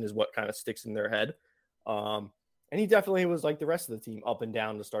preseason, is what kind of sticks in their head. And he definitely was like the rest of the team up and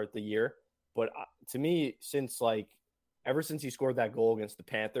down to start the year. But to me, ever since he scored that goal against the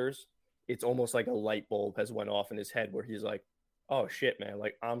Panthers, it's almost like a light bulb has went off in his head where he's like, oh shit, man,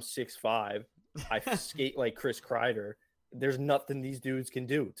 like I'm 6'5", I skate like Chris Kreider. There's nothing these dudes can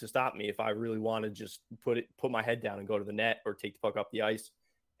do to stop me if I really want to just put my head down and go to the net or take the puck up the ice.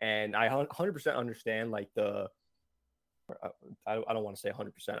 And I 100% understand like I don't want to say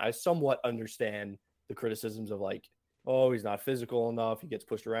 100%. I somewhat understand the criticisms of like, oh, he's not physical enough. He gets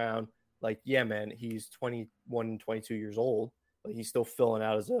pushed around. Like, yeah, man, he's 21, 22 years old, but he's still filling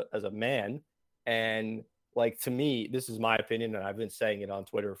out as a man. And like, to me, this is my opinion, and I've been saying it on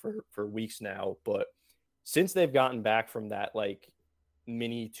Twitter for weeks now, but since they've gotten back from that like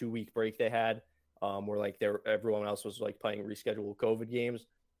mini 2-week break they had, where like everyone else was like playing rescheduled COVID games,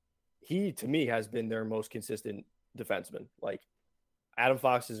 he to me has been their most consistent defenseman. Like Adam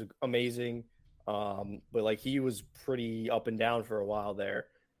Fox is amazing, but like he was pretty up and down for a while there.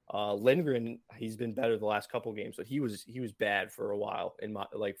 Lindgren, he's been better the last couple games, but he was bad for a while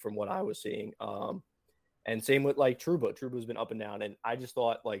from what I was seeing. And same with like Trouba. Trouba's been up and down, and I just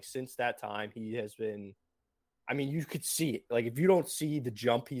thought like since that time he has been. I mean, you could see it. Like if you don't see the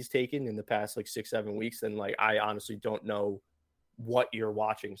jump he's taken in the past like 6-7 weeks, then like I honestly don't know what you're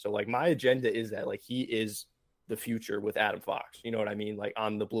watching. So like my agenda is that like he is the future with Adam Fox. You know what I mean? Like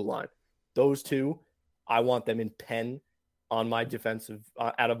on the blue line, those two, I want them in pen. On my defensive,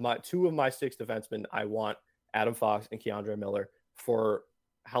 out of my 2 of my 6 defensemen, I want Adam Fox and Keandre Miller for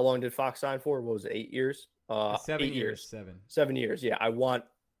how long did Fox sign for? What was it, 8 years? 7 8 years. 7 years. Yeah, I want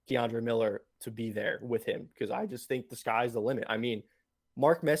Keandre Miller to be there with him because I just think the sky's the limit. I mean,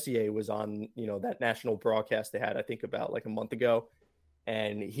 Mark Messier was on, that national broadcast they had, I think about like a month ago,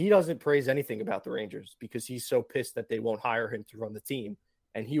 and he doesn't praise anything about the Rangers because he's so pissed that they won't hire him to run the team.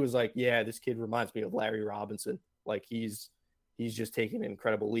 And he was like, yeah, this kid reminds me of Larry Robinson. Like he's just taking an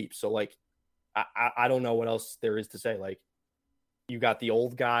incredible leap. So like, I don't know what else there is to say. Like you got the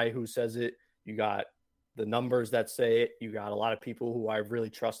old guy who says it, you got the numbers that say it, you got a lot of people who I really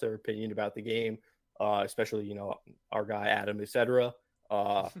trust their opinion about the game, especially, our guy, Adam, etc.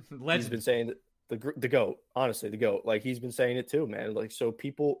 He's been saying that the GOAT, honestly, the GOAT, like he's been saying it too, man. Like, so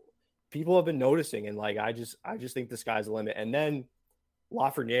people have been noticing, and like, I just think the sky's the limit. And then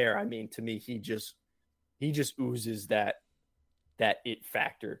Lafreniere, I mean, to me, he just oozes that it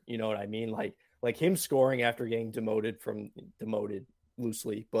factor. You know what I mean? Like him scoring after getting demoted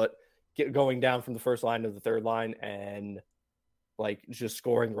loosely, but going down from the first line to the third line and like just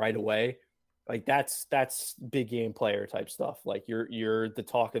scoring right away. Like that's big game player type stuff. Like you're the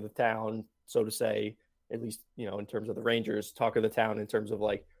talk of the town, so to say, at least, in terms of the Rangers, talk of the town in terms of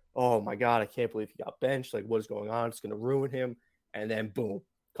like, oh my God, I can't believe he got benched. Like what is going on? It's going to ruin him. And then boom,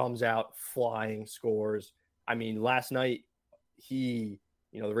 comes out flying, scores. I mean, last night the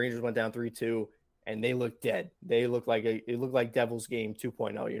Rangers went down 3-2 and they looked dead. They looked like it looked like Devils game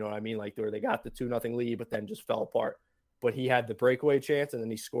 2.0. You know what I mean? Like where they got the 2-0 lead, but then just fell apart. But he had the breakaway chance and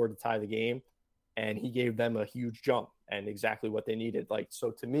then he scored to tie the game, and he gave them a huge jump and exactly what they needed. Like,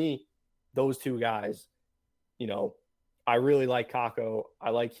 so to me, those two guys, I really like Kakko.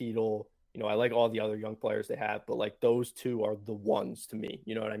 I like Hedel. I like all the other young players they have, but like those two are the ones to me.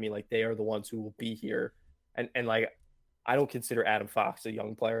 You know what I mean? Like they are the ones who will be here. And like, I don't consider Adam Fox a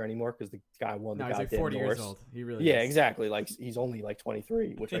young player anymore because the guy won the he's like 40 years old. He really is. Exactly. Like he's only like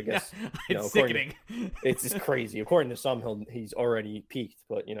 23, which I guess it's sickening. It's just crazy. According to some, he's already peaked,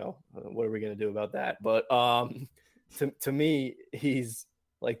 but what are we gonna do about that? But to me, he's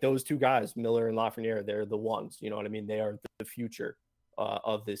like those two guys, Miller and Lafreniere. They're the ones. You know what I mean? They are the future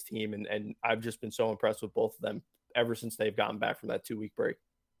of this team, and I've just been so impressed with both of them ever since they've gotten back from that 2-week break.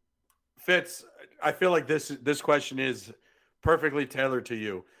 Fitz, I feel like this question is perfectly tailored to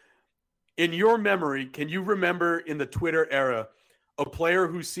you. In your memory, can you remember in the Twitter era a player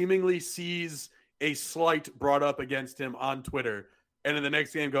who seemingly sees a slight brought up against him on Twitter and in the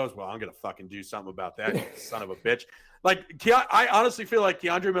next game goes, well, I'm going to fucking do something about that, you son of a bitch? Like, I honestly feel like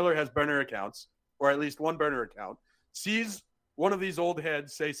Keandre Miller has burner accounts, or at least one burner account, sees one of these old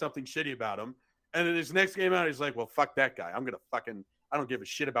heads say something shitty about him, and then his next game out, he's like, well, fuck that guy. I'm going to fucking – I don't give a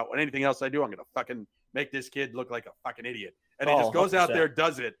shit about anything else I do. I'm going to fucking make this kid look like a fucking idiot. And he just goes 100%. Out there,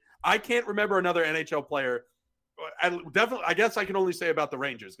 does it. I can't remember another NHL player. I guess I can only say about the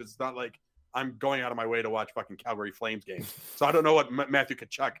Rangers because it's not like I'm going out of my way to watch fucking Calgary Flames games. So I don't know what Matthew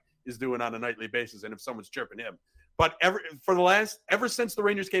Tkachuk is doing on a nightly basis and if someone's chirping him. But ever since the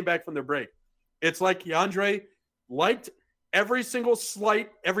Rangers came back from their break, it's like Keandre liked every single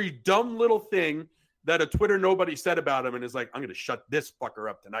slight, every dumb little thing that a Twitter nobody said about him and is like, I'm going to shut this fucker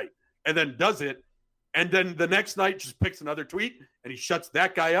up tonight. And then does it. And then the next night just picks another tweet and he shuts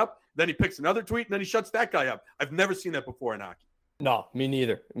that guy up. Then he picks another tweet and then he shuts that guy up. I've never seen that before in hockey. No, me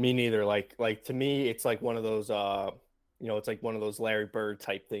neither. Like to me, it's like one of those, it's like one of those Larry Bird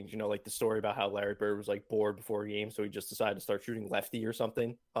type things, like the story about how Larry Bird was like bored before a game. So he just decided to start shooting lefty or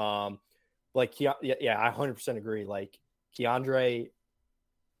something. I 100% agree. Like Keandre,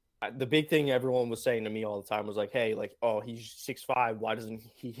 the big thing everyone was saying to me all the time was like, hey, like, oh, he's 6'5". Why doesn't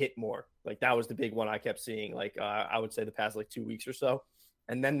he hit more? Like, that was the big one I kept seeing, like, I would say the past, like, 2 weeks or so.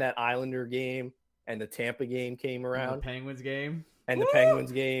 And then that Islander game and the Tampa game came around. And the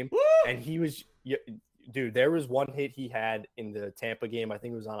Penguins game. Woo! And he was – dude, there was one hit he had in the Tampa game. I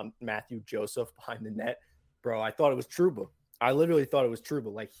think it was on Matthew Joseph behind the net. Bro, I thought it was Trouba. I literally thought it was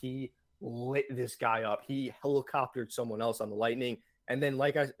Trouba. Like, he lit this guy up. He helicoptered someone else on the Lightning. And then,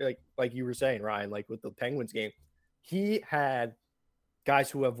 like you were saying, Ryan, like with the Penguins game, he had guys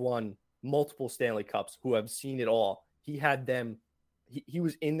who have won multiple Stanley Cups, who have seen it all. He had them. He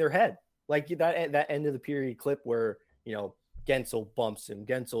was in their head, like that end of the period clip where Gensel bumps him,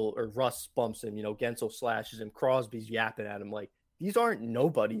 Russ bumps him, Gensel slashes him, Crosby's yapping at him. Like, these aren't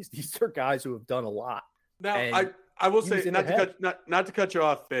nobodies. These are guys who have done a lot. Now, I will say not to cut you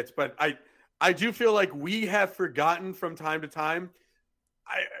off, Fitz, but I do feel like we have forgotten from time to time.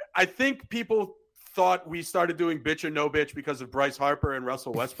 I think people thought we started doing bitch and no bitch because of Bryce Harper and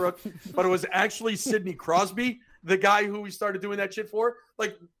Russell Westbrook, but it was actually Sidney Crosby, the guy who we started doing that shit for.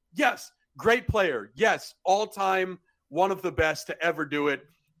 Like, yes, great player. Yes, all-time, one of the best to ever do it.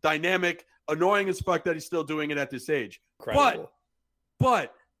 Dynamic, annoying as fuck that he's still doing it at this age. Incredible.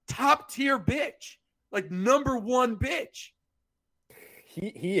 But top-tier bitch. Like, number one bitch.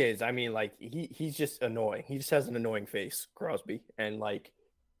 He is. I mean, like, he's just annoying. He just has an annoying face, Crosby. And, like...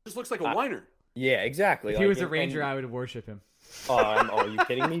 just looks like a whiner. Yeah, exactly. If he was a Ranger, I would worship him. Are you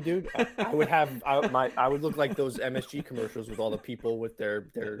kidding me, dude? I would look like those MSG commercials with all the people with their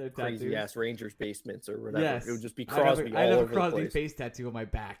crazy ass Rangers basements or whatever. Yes. It would just be Crosby all over the place. I'd have a Crosby face tattoo on my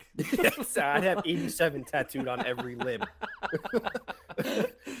back. Yes, I'd have 87 tattooed on every limb.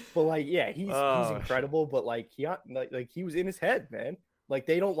 But like, yeah, he's incredible. But like he was in his head, man. Like,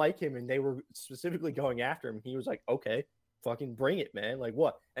 they don't like him, and they were specifically going after him. He was like, okay, fucking bring it, man. Like,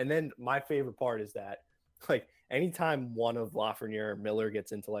 what? And then my favorite part is that, like, anytime one of Lafreniere or Miller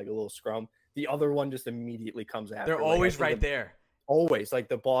gets into, like, a little scrum, the other one just immediately comes after. They're always right there. Always. Like,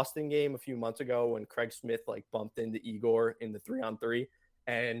 the Boston game a few months ago when Craig Smith, like, bumped into Igor in the 3-on-3.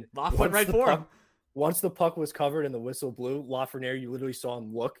 And Laf went right for him. Once the puck was covered and the whistle blew, Lafreniere, you literally saw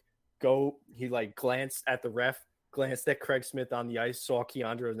him he, like, glanced at the ref, glanced at Craig Smith on the ice, saw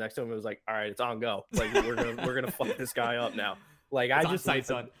Keandre was next to him, and was like, all right, it's on go. Like, we're gonna fuck this guy up now. Like, it's I just sights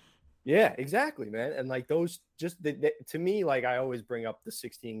on. Yeah, exactly, man. And like, those just to me, like, I always bring up the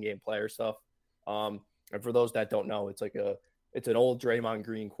 16 game player stuff. And for those that don't know, it's like It's an old Draymond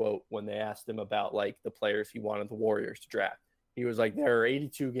Green quote when they asked him about like the players he wanted the Warriors to draft. He was like, there are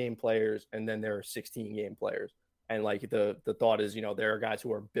 82 game players and then there are 16 game players. And like the thought is, there are guys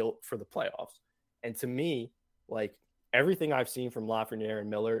who are built for the playoffs. And to me, like everything I've seen from Lafreniere and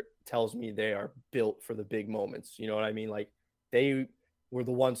Miller tells me they are built for the big moments. You know what I mean? Like they were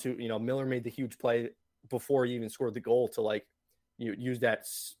the ones who, Miller made the huge play before he even scored the goal to like use that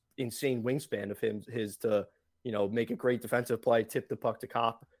insane wingspan of his to, make a great defensive play, tip the puck to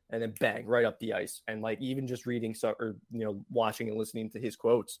Kopp, and then bang, right up the ice. And like even just reading or watching and listening to his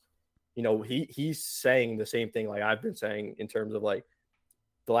quotes, he's saying the same thing like I've been saying in terms of like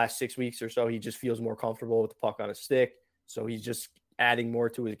the last 6 weeks or so. He just feels more comfortable with the puck on his stick. So he's just adding more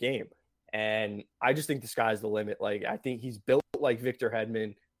to his game. And I just think the sky's the limit. Like I think he's built like Victor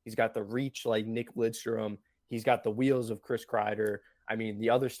Hedman. He's got the reach like Nick Lidstrom. He's got the wheels of Chris Kreider. I mean, the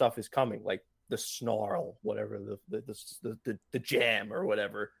other stuff is coming, like the snarl, whatever, the jam or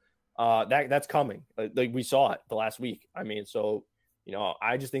whatever. That's coming. Like we saw it the last week. I mean, so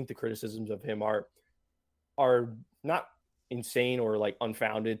I just think the criticisms of him are not insane or like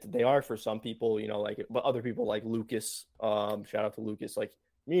unfounded. They are for some people, but other people like Lucas, shout out to Lucas, like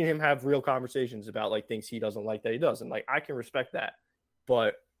me and him have real conversations about like things he doesn't like that he does. And like, I can respect that.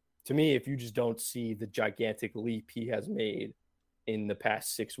 But to me, if you just don't see the gigantic leap he has made in the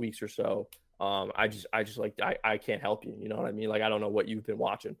past 6 weeks or so, I can't help you. You know what I mean? Like, I don't know what you've been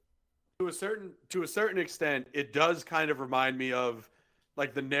watching. To a certain extent, it does kind of remind me of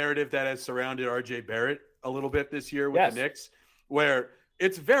like the narrative that has surrounded RJ Barrett a little bit this year with the Knicks, where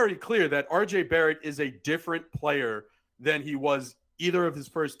it's very clear that RJ Barrett is a different player than he was either of his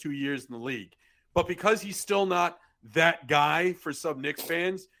first 2 years in the league. But because he's still not that guy for some Knicks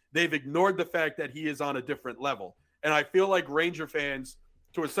fans, they've ignored the fact that he is on a different level. And I feel like Ranger fans,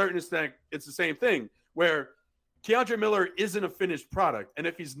 to a certain extent, it's the same thing, where Keandre Miller isn't a finished product. And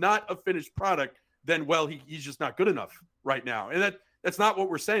if he's not a finished product, then, well, he's just not good enough right now. And that's not what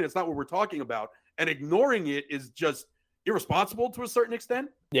we're saying. That's not what we're talking about. And ignoring it is just irresponsible to a certain extent.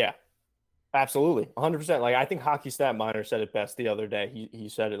 Yeah, absolutely. 100%. Like, I think Hockey Stat Miner said it best the other day. He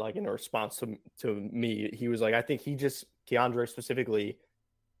said it like in a response to me. He was like, I think Keandre specifically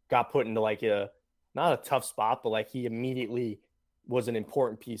got put into like not a tough spot, but like he immediately was an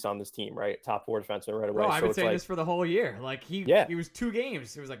important piece on this team, right? Top four defenseman right away. Bro, I've been saying this for the whole year. Like he was 2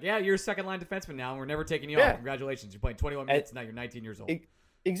 games. It was like, yeah, you're a second line defenseman now, and we're never taking you off. Congratulations, you're playing 21 minutes now. You're 19 years old.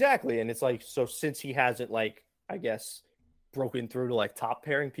 Exactly, and it's like, so since he hasn't like, I guess, broken through to like top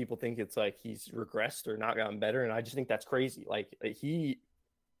pairing, people think it's like he's regressed or not gotten better, and I just think that's crazy. Like he's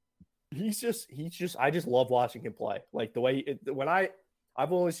just I just love watching him play. Like the way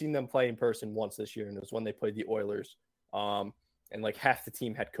I've only seen them play in person once this year, and it was when they played the Oilers. And like half the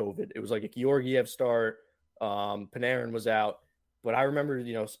team had COVID. It was like a Georgiev start. Panarin was out. But I remember,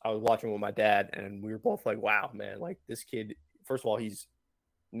 I was watching with my dad, and we were both like, wow, man, like this kid, first of all, he's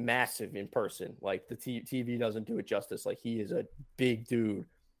massive in person. Like the TV doesn't do it justice. Like he is a big dude.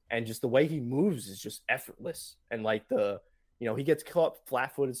 And just the way he moves is just effortless. And like he gets caught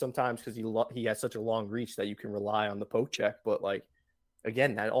flat-footed sometimes because he has such a long reach that you can rely on the poke check. But like,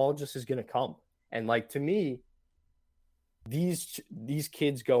 again, that all just is going to come. And like, to me, these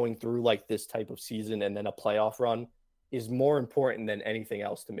kids going through like this type of season and then a playoff run is more important than anything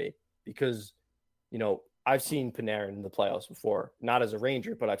else to me, because I've seen Panarin in the playoffs before, not as a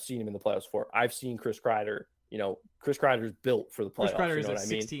Ranger, but I've seen him in the playoffs before. I've seen Chris Kreider. Chris Kreider's built for the playoffs. Chris Kreider is a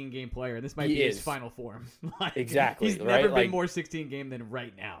 16-game player, and this might be his final form. Exactly. He's never been more 16-game than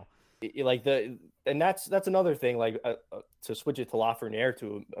right now. And that's another thing, like to switch it to Lafreniere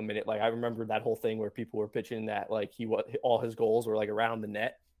to a minute. Like I remember that whole thing where people were pitching that like all his goals were like around the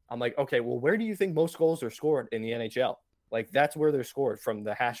net. I'm like, okay, well, where do you think most goals are scored in the NHL? Like that's where they're scored, from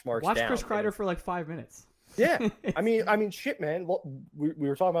the hash marks down. Watch Chris Kreider for like 5 minutes. Yeah, I mean, shit, man. We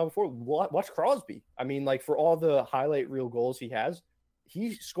were talking about before. Watch Crosby. I mean, like for all the highlight reel goals he has,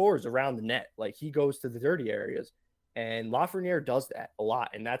 he scores around the net. Like he goes to the dirty areas. And Lafreniere does that a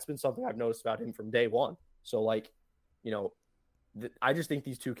lot. And that's been something I've noticed about him from day one. So, like, I just think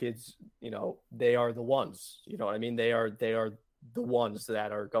these two kids, they are the ones. You know what I mean? They are the ones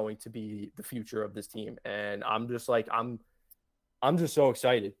that are going to be the future of this team. And I'm just like, I'm just so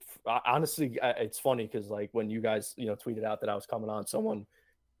excited. Honestly, it's funny because, like, when you guys, tweeted out that I was coming on,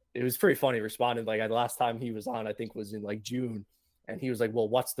 it was pretty funny, responded. Like, the last time he was on, I think, was in, like, June. And he was like, well,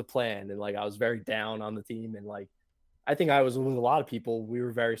 what's the plan? And, like, I was very down on the team. And, like, I think I was with a lot of people. We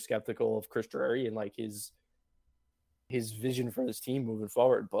were very skeptical of Chris Drury and like his vision for this team moving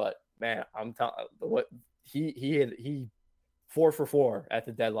forward. But man, I'm telling what he 4 for 4 at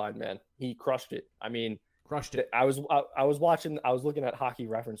the deadline, man. He crushed it. I mean, Crushed it. I was looking at Hockey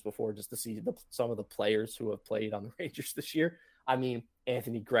Reference before just to see some of the players who have played on the Rangers this year. I mean,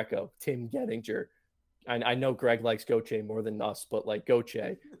 Anthony Greco, Tim Gettinger. I know Greg likes Gauthier more than us, but like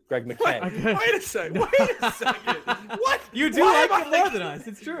Gauthier, Greg McKay. Wait a second. What? You do like him more than us.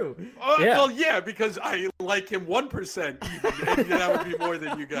 It's true. Yeah. Well, yeah, because I like him 1%. Even, that would be more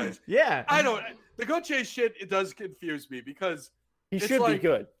than you guys. Yeah. I don't. The Gauthier shit, it does confuse me because he should be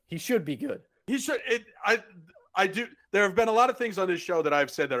good. He should be good. He should. I do. There have been a lot of things on this show that I've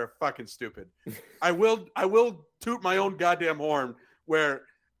said that are fucking stupid. I will toot my own goddamn horn where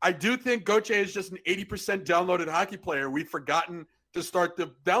I do think Gauthier is just an 80% downloaded hockey player. We've forgotten to start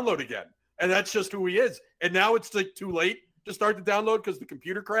the download again. And that's just who he is. And now it's like too late to start the download because the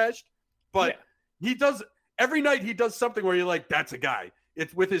computer crashed. But he does every night he does something where you're like, that's a guy.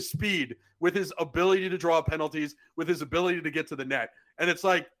 It's with his speed, with his ability to draw penalties, with his ability to get to the net. And it's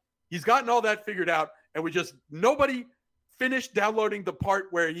like, he's gotten all that figured out. And nobody finished downloading the part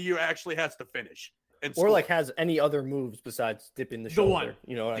where he actually has to finish. Or like has any other moves besides dipping the shoulder. One.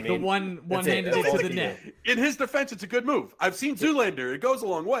 You know what I mean? The one-handed hit to the net. In his defense, it's a good move. I've seen Zoolander. It goes a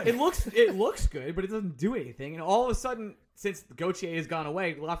long way. It looks good, but it doesn't do anything. And all of a sudden, since Gauthier has gone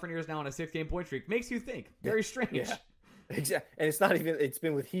away, Lafreniere is now on a 6-game point streak. Makes you think. Very strange. Yeah. Exactly. And it's not even. It's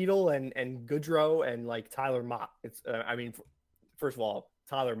been with Hedel and Goodrow and like Tyler Mott. It's. I mean, first of all,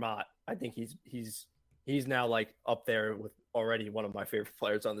 Tyler Mott. I think he's now like up there with already one of my favorite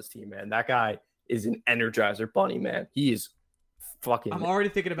players on this team. Man, that guy is an energizer bunny, man. He is fucking. I'm already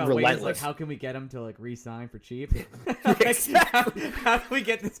thinking about relentless. ways like how can we get him to like re-sign for cheap? Exactly. How can we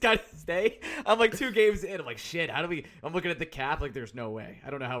get this guy to stay? I'm like 2 games in. I'm like, shit. How do we? I'm looking at the cap. Like, there's no way. I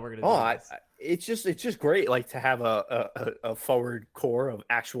don't know how we're gonna. Do this. It's just great. Like to have a forward core of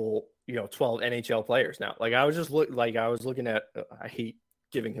actual 12 NHL players now. Like I was looking at. I hate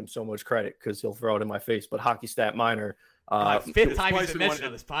giving him so much credit because he'll throw it in my face. But Hockey Stat Minor. Fifth time he's been mentioned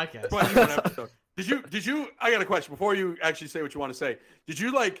on this podcast. Did you? I got a question before you actually say what you want to say. Did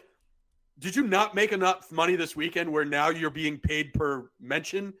you not make enough money this weekend where now you're being paid per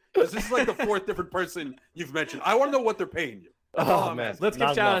mention? Because this is like the 4th different person you've mentioned. I want to know what they're paying you. Oh man, let's give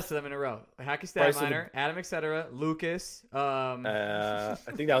shout outs to them in a row. Hockey Stat Minor, Adam, etc., Lucas. I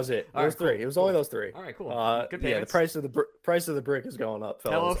think that was it. There was 3. It was only those 3. All right, cool. Good yeah, the price of the brick is going up,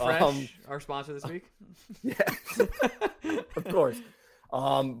 fellas. HelloFresh, our sponsor this week. Yeah, of course.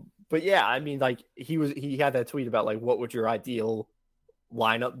 But yeah, I mean, like he had that tweet about like what would your ideal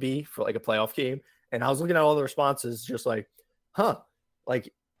lineup be for like a playoff game, and I was looking at all the responses, just like,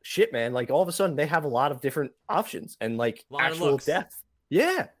 like shit, man. Like all of a sudden they have a lot of different options and like actual depth.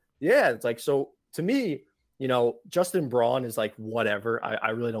 Yeah. It's like, so to me, Justin Braun is like whatever.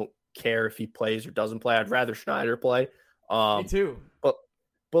 I really don't care if he plays or doesn't play. I'd rather Schneider play. Me too. But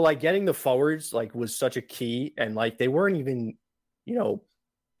like getting the forwards like was such a key, and like they weren't even,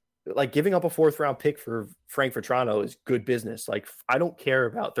 like giving up a 4th round pick for Frank Vetrano is good business. Like I don't care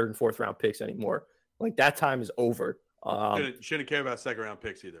about 3rd and 4th round picks anymore. Like that time is over. Shouldn't care about 2nd round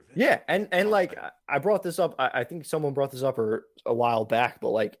picks either. Yeah, and like I brought this up. I think someone brought this up a while back, but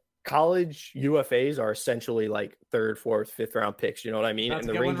like college UFAs are essentially like 3rd, 4th, 5th round picks. You know what I mean? About and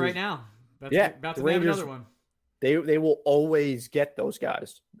to the get Rangers, one right now. About to Rangers, have another one. They will always get those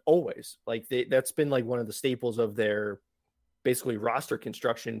guys. Always. Like that's been like one of the staples of their basically roster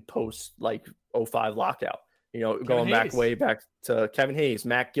construction post like 05 lockout. Going way back to Kevin Hayes,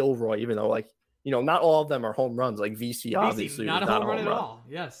 Matt Gilroy, even though like not all of them are home runs. Like VC obviously not a home run at all.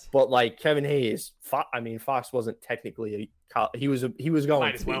 Yes, but like Kevin Hayes, Fox wasn't technically he was going.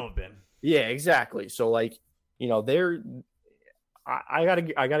 Might as well have been. Yeah, exactly. So like they're. I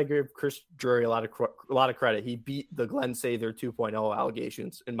gotta give Chris Drury a lot of credit. He beat the Glenn Sather 2.0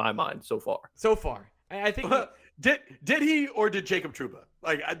 allegations in my mind so far. I think did he or did Jacob Trouba?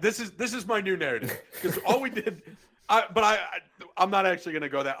 Like this is my new narrative because all we did. I'm not actually going to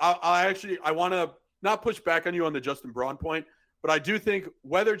go there. I want to not push back on you on the Justin Braun point, but I do think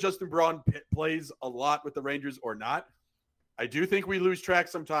whether Justin Braun plays a lot with the Rangers or not, I do think we lose track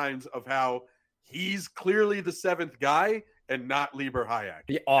sometimes of how he's clearly the 7th guy and not Lieber Hayek.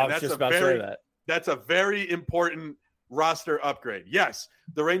 Yeah, I was just about to say that. That's a very important roster upgrade. Yes,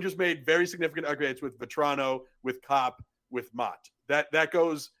 the Rangers made very significant upgrades with Vetrano, with Kopp, with Mott. That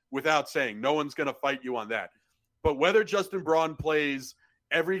goes without saying. No one's going to fight you on that. But whether Justin Braun plays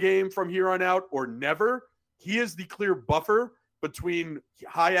every game from here on out or never, he is the clear buffer between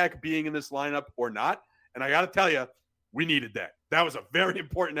Hayek being in this lineup or not. And I got to tell you, we needed that. That was a very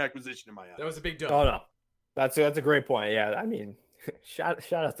important acquisition in my eyes. That was a big deal. Oh, no. That's a great point. Yeah, I mean, Shout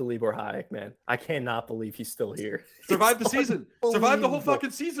out to Libor Hayek, man. I cannot believe he's still here. Survived the season. Survived the whole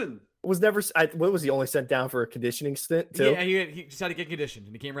fucking season. Was never. What was he only sent down for a conditioning stint too? Yeah, he just had to get conditioned,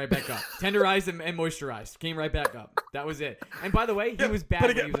 and he came right back up. Tenderized and moisturized. Came right back up. That was it. And by the way, he was bad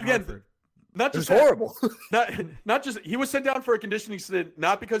when he was in Hartford. Not just horrible. not just he was sent down for a conditioning stint,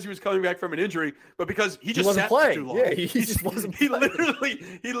 not because he was coming back from an injury, but because he just wasn't sat playing. too long. Yeah, he just wasn't. He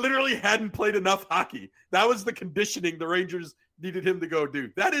literally hadn't played enough hockey. That was the conditioning the Rangers needed him to go do.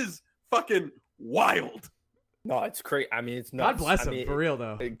 That is fucking wild. No, it's crazy. I mean, it's nuts. God bless him, for real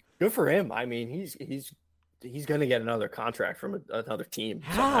though. Good for him. I mean, he's gonna get another contract from another team.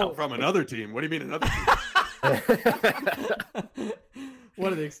 How? From another team? What do you mean another team?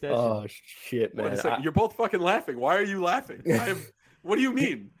 What an extension. Oh shit, man! You're both fucking laughing. Why are you laughing? What do you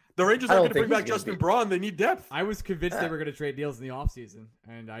mean? The Rangers aren't going to bring back Justin Braun. They need depth. I was convinced they were going to trade Niels in the offseason,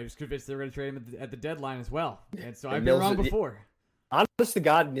 and I was convinced they were going to trade him at the deadline as well. And so I've been wrong before. Honest to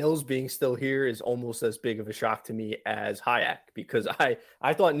God, Nils being still here is almost as big of a shock to me as Hayek, because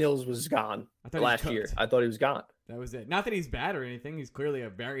I thought Nils was gone last year. I thought he was gone. That was it. Not that he's bad or anything. He's clearly a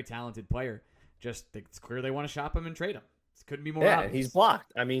very talented player. Just it's clear they want to shop him and trade him. It couldn't be more obvious. He's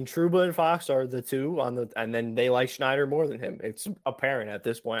blocked. I mean, Trouba and Fox are the two and then they like Schneider more than him. It's apparent at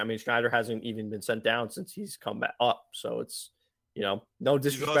this point. I mean, Schneider hasn't even been sent down since he's come back up. So it's, no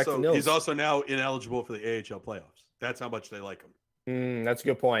disrespect to Nils. He's also now ineligible for the AHL playoffs. That's how much they like him. That's a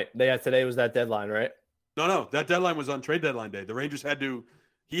good point. Today was that deadline, right? No. That deadline was on trade deadline day. The Rangers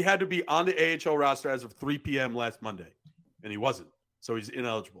he had to be on the AHL roster as of 3 p.m. last Monday, and he wasn't. So he's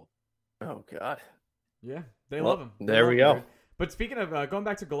ineligible. Oh, God. Yeah, they love him. There we go. But speaking of going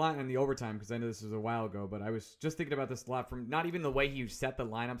back to Gallant and the overtime, because I know this was a while ago, but I was just thinking about this a lot from not even the way he set the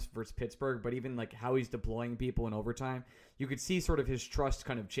lineups versus Pittsburgh, but even like how he's deploying people in overtime. You could see sort of his trust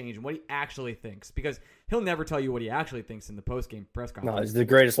kind of change and what he actually thinks, because he'll never tell you what he actually thinks in the post-game press conference. No, he's the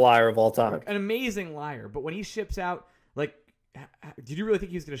greatest liar of all time. An amazing liar. But when he ships out, like, did you really think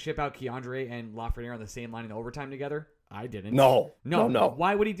he was going to ship out Keandre and Lafreniere on the same line in overtime together? I didn't. No.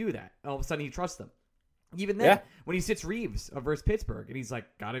 Why would he do that? All of a sudden he trusts them. Even then, when he sits Reeves versus Pittsburgh, and he's like,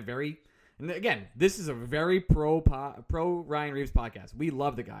 and again, this is a very pro Ryan Reeves podcast. We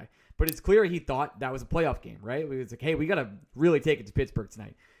love the guy, but it's clear he thought that was a playoff game, right? It was like, hey, we got to really take it to Pittsburgh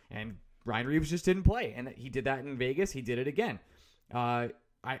tonight. And Ryan Reeves just didn't play, and he did that in Vegas. He did it again. I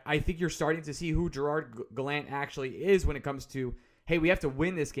think you're starting to see who Gerard Gallant actually is when it comes to, hey, we have to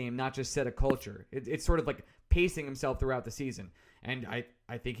win this game, not just set a culture. It's sort of like pacing himself throughout the season. And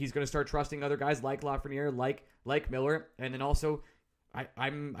I think he's going to start trusting other guys like Lafreniere, like Miller. And then also, I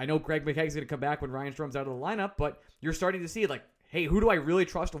know Craig McKegg's going to come back when Ryan Strom's out of the lineup, but you're starting to see, like, hey, who do I really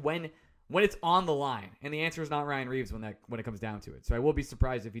trust when it's on the line? And the answer is not Ryan Reeves when it comes down to it. So I will be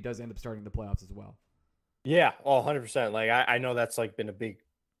surprised if he does end up starting the playoffs as well. Yeah, 100%. Like, I know that's, like, been a big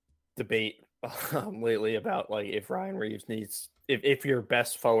debate lately about, like, if Ryan Reeves if your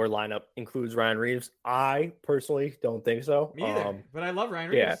best forward lineup includes Ryan Reeves. I personally don't think so. Me either. But I love Ryan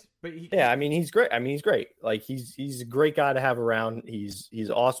Reeves. I mean, he's great. Like, he's a great guy to have around. He's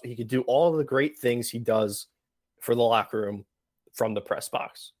awesome. He could do all of the great things he does for the locker room from the press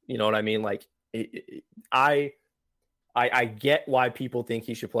box. You know what I mean? Like, I get why people think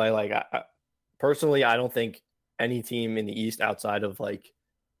he should play. Like, personally, I don't think any team in the East outside of, like,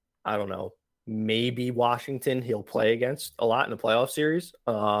 I don't know, maybe Washington he'll play against a lot in the playoff series.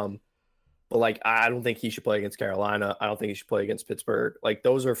 But, like, I don't think he should play against Carolina. I don't think he should play against Pittsburgh. Like,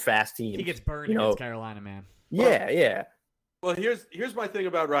 those are fast teams. He gets burned against Carolina, man. Yeah. Well, here's my thing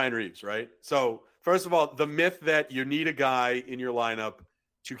about Ryan Reeves, right? So, first of all, the myth that you need a guy in your lineup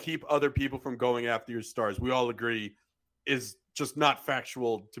to keep other people from going after your stars, we all agree, is just not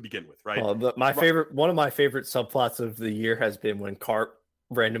factual to begin with, right? Well, one of my favorite subplots of the year has been when Carp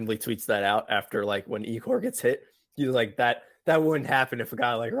randomly tweets that out after, like, when Igor gets hit. He's like, that wouldn't happen if a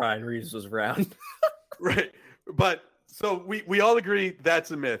guy like Ryan Reeves was around. Right. But so we all agree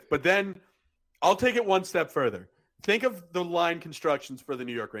that's a myth. But then I'll take it one step further. Think of the line constructions for the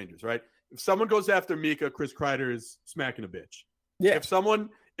New York Rangers, right? If someone goes after Mika, Chris Kreider is smacking a bitch. Yeah. If someone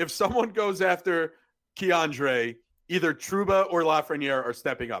goes after Keandre, either Trouba or Lafreniere are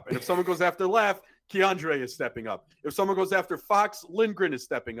stepping up. And if someone goes after Laf, Keandre is stepping up. If someone goes after Fox, Lindgren is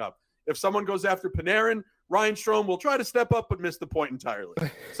stepping up. If someone goes after Panarin, Ryan Strome will try to step up but miss the point entirely.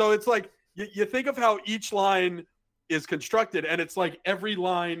 So it's like you think of how each line is constructed, and it's like every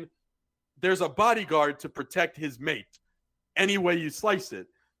line, there's a bodyguard to protect his mate any way you slice it.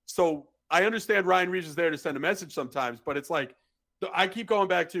 So I understand Ryan Reeves is there to send a message sometimes, but it's like I keep going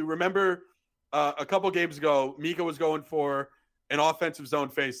back to, remember a couple games ago, Mika was going for an offensive zone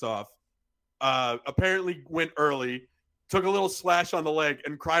faceoff. Apparently went early, took a little slash on the leg,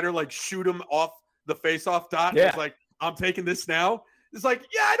 and Kreider like shoot him off the face-off dot. Yeah. It's like, I'm taking this now. It's like,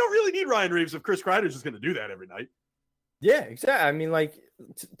 yeah, I don't really need Ryan Reeves if Chris Kreider's just going to do that every night. Yeah, exactly. I mean, like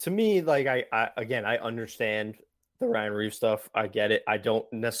to me, like I understand the Ryan Reeves stuff. I get it. I don't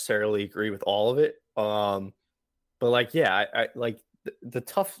necessarily agree with all of it. But like, yeah, I like the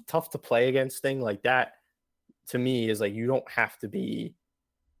tough to play against thing like that. To me, is like you don't have to be,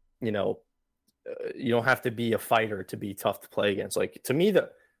 you don't have to be a fighter to be tough to play against. Like to me,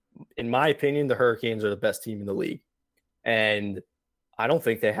 in my opinion, the Hurricanes are the best team in the league, and I don't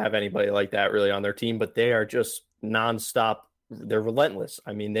think they have anybody like that really on their team. But they are just nonstop. They're relentless.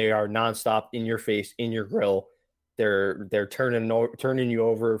 I mean, they are nonstop in your face, in your grill. They're turning you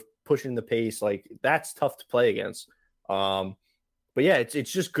over, pushing the pace. Like that's tough to play against. But yeah,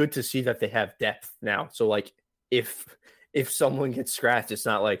 it's just good to see that they have depth now. So like if someone gets scratched, it's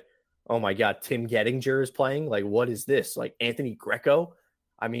not like, oh my God, Tim Gettinger is playing. Like, what is this? Like Anthony Greco?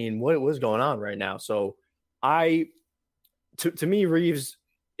 I mean, what was going on right now? So to me, Reeves,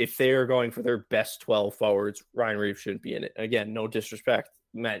 if they are going for their best 12 forwards, Ryan Reeves shouldn't be in it. Again, no disrespect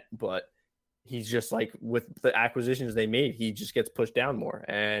meant, but he's just like with the acquisitions they made, he just gets pushed down more.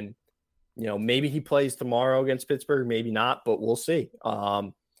 And, maybe he plays tomorrow against Pittsburgh, maybe not, but we'll see.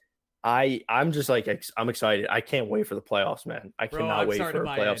 I'm just like, I'm excited. I can't wait for the playoffs, man. I cannot wait for a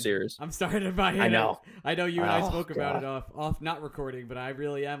playoff series. I'm starting to buy in. I know you and I spoke about it off not recording, but I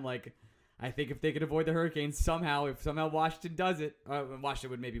really am like, I think if they could avoid the Hurricanes somehow, if somehow Washington does it,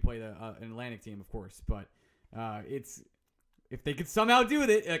 Washington would maybe play an Atlantic team, of course, but if they could somehow do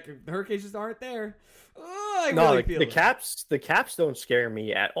it, like, the Hurricanes just aren't there. The Caps don't scare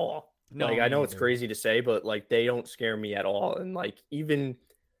me at all. No, like I know it's crazy to say, but like they don't scare me at all. And like even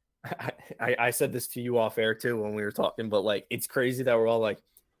I said this to you off air too when we were talking, but like it's crazy that we're all like,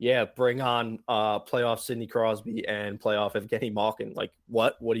 yeah, bring on playoff Sidney Crosby and playoff Evgeny Malkin. Like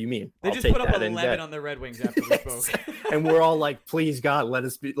what? What do you mean? They just put up 11 on the Red Wings after we spoke, and we're all like, please God, let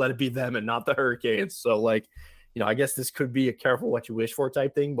it be them and not the Hurricanes. So like, I guess this could be a careful what you wish for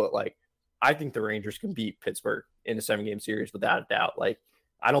type thing, but like I think the Rangers can beat Pittsburgh in a 7-game series without a doubt. Like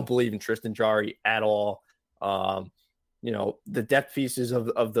I don't believe in Tristan Jarry at all. The depth pieces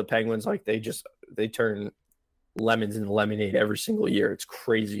of the Penguins, like they turn lemons into lemonade every single year. It's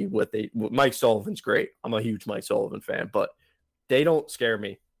crazy Mike Sullivan's great. I'm a huge Mike Sullivan fan, but they don't scare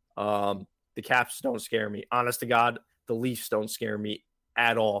me. The Caps don't scare me. Honest to God, the Leafs don't scare me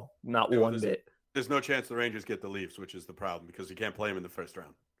at all. Not one bit. There's no chance the Rangers get the Leafs, which is the problem because you can't play them in the first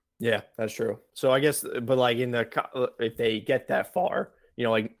round. Yeah, that's true. So I guess, but like if they get that far,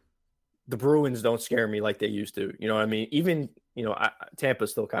 like the Bruins don't scare me like they used to. You know what I mean? Even Tampa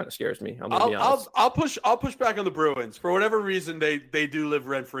still kind of scares me. I'm gonna be honest. I'll push back on the Bruins for whatever reason. They do live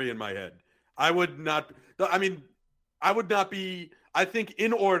rent free in my head. I would not be. I think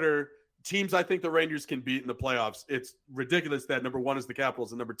in order teams I think the Rangers can beat in the playoffs. It's ridiculous that number 1 is the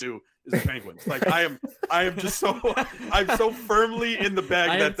Capitals and number 2 is the Penguins. Like I'm so firmly in the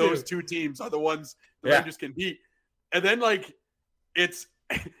bag that those two teams are the ones the Rangers can beat. And then like it's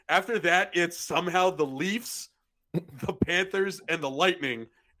after that, it's somehow the Leafs, the Panthers, and the Lightning.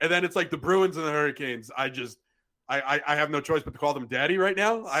 And then it's like the Bruins and the Hurricanes. I have no choice but to call them daddy right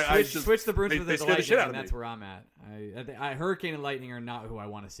now. Switch the Bruins with the Lightning, and that's me. where I'm at. Hurricane and Lightning are not who I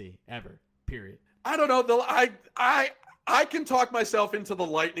want to see ever. Period. I don't know. I can talk myself into the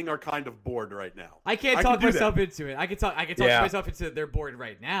Lightning are kind of bored right now. I can't talk myself into it. I can talk myself into they're bored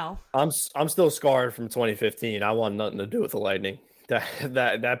right now. I'm still scarred from 2015. I want nothing to do with the Lightning.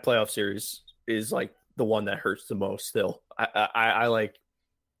 That playoff series is like the one that hurts the most still. I like,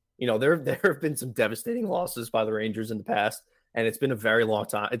 there have been some devastating losses by the Rangers in the past, and it's been a very long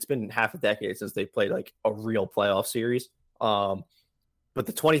time. It's been half a decade since they played like a real playoff series. But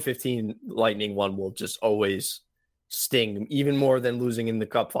the 2015 Lightning one will just always sting even more than losing in the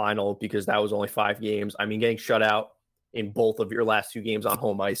Cup final because that was only 5 games. I mean, getting shut out in both of your last 2 games on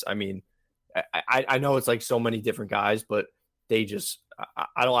home ice. I mean, I know it's like so many different guys, but they just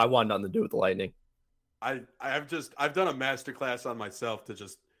I want nothing to do with the Lightning. I've done a masterclass on myself to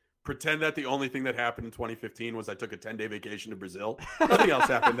just pretend that the only thing that happened in 2015 was I took a 10-day vacation to Brazil. Nothing else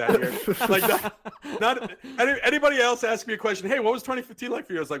happened that year. Like not anybody else asked me a question. Hey, what was 2015 like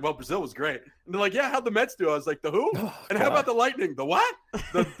for you? I was like, well, Brazil was great. And they're like, yeah, how'd the Mets do? I was like, the who? And how about the Lightning? The what?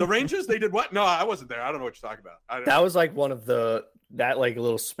 The Rangers? They did what? No, I wasn't there. I don't know what you're talking about. That was like one of that like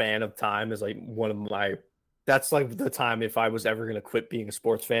little span of time is like one of my. That's like the time if I was ever going to quit being a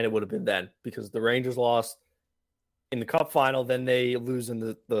sports fan, it would have been then because the Rangers lost in the Cup final, then they lose in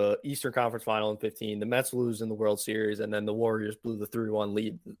the Eastern Conference final in 15. The Mets lose in the World Series, and then the Warriors blew the 3-1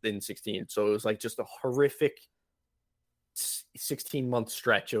 lead in 16. So it was like just a horrific 16-month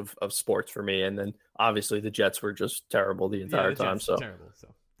stretch of sports for me. And then obviously the Jets were just terrible the entire time. So terrible. So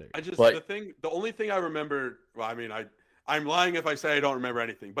the only thing I remember, well, I mean, I'm lying if I say I don't remember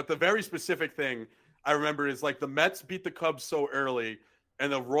anything, but the very specific thing I remember is like the Mets beat the Cubs so early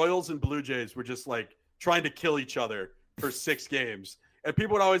and the Royals and Blue Jays were just like trying to kill each other for 6 games. And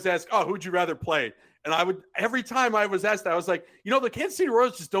people would always ask, oh, who'd you rather play? And every time I was asked that, I was like, the Kansas City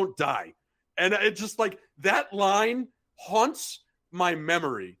Royals just don't die. And it just like that line haunts my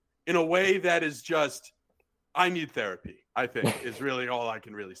memory in a way that is just, I need therapy, I think, is really all I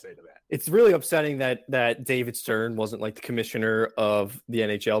can really say to that. It's really upsetting that David Stern wasn't like the commissioner of the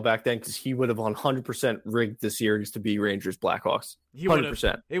NHL back then, because he would have 100% rigged the series to be Rangers Blackhawks.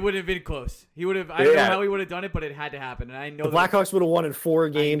 100%. It would have been close. He would have. I don't know how he would have done it, but it had to happen. And I know the Blackhawks would have won in 4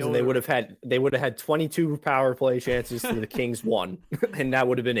 games, and they would have had 22 power play chances to the Kings 1, and that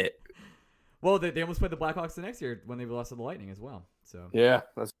would have been it. Well, they almost played the Blackhawks the next year when they lost to the Lightning as well. So yeah,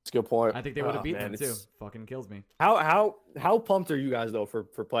 that's a good point. I think they would have beaten them too. Fucking kills me. How pumped are you guys though for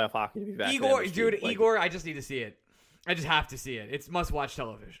playoff hockey to be back? Igor, I just need to see it. I just have to see it. It's must-watch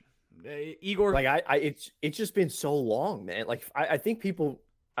television. Igor, like it's just been so long, man. Like I think people,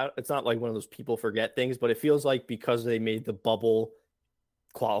 it's not like one of those people forget things, but it feels like because they made the bubble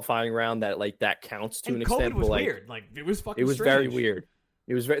qualifying round that counts to an extent. COVID was weird. Like it was fucking. It was strange. very weird.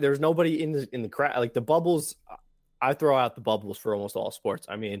 There was nobody in the crowd. Like the bubbles, I throw out the bubbles for almost all sports.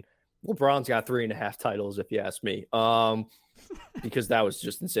 I mean, LeBron's got 3.5 titles, if you ask me, because that was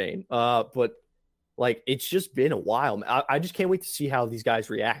just insane. But like, it's just been a while. I just can't wait to see how these guys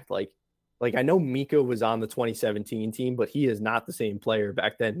react. Like I know Mika was on the 2017 team, but he is not the same player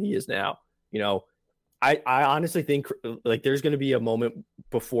back then he is now. I honestly think like there's going to be a moment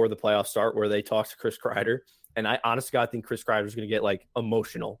before the playoffs start where they talk to Chris Kreider. And I honestly think Chris Kreider is going to get like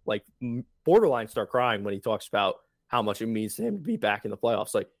emotional, like borderline start crying when he talks about how much it means to him to be back in the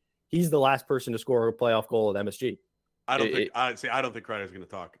playoffs. Like he's the last person to score a playoff goal at MSG. I don't think Kreider's going to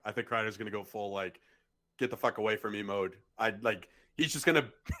talk. I think Kreider's going to go full like get the fuck away from me mode. He's just going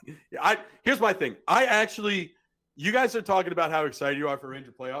to. Here's my thing. You guys are talking about how excited you are for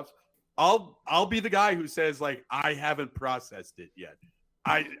Ranger playoffs. I'll be the guy who says like I haven't processed it yet.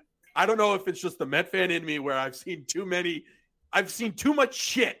 I don't know if it's just the Met fan in me where I've seen too much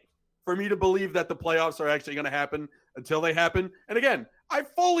shit for me to believe that the playoffs are actually going to happen until they happen. And again, I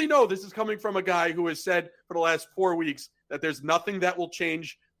fully know this is coming from a guy who has said for the last 4 weeks that there's nothing that will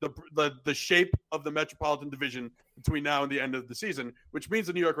change the shape of the Metropolitan Division between now and the end of the season, which means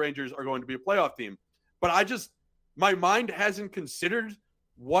the New York Rangers are going to be a playoff team. But my mind hasn't considered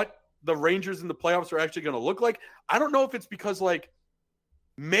what the Rangers in the playoffs are actually going to look like. I don't know if it's because like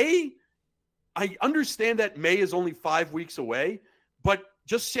May, I understand that May is only 5 weeks away, but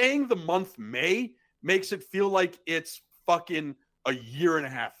just saying the month May makes it feel like it's fucking a year and a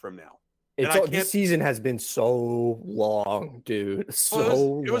half from now. This season has been so long, dude. It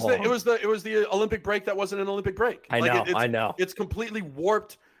was the Olympic break that wasn't an Olympic break. I know. It's completely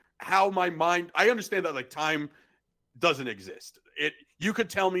warped how my mind. I understand that like time doesn't exist. You could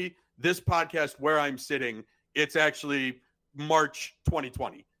tell me this podcast where I'm sitting, it's actually March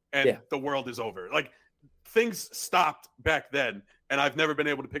 2020 and the world is over. Like things stopped back then and I've never been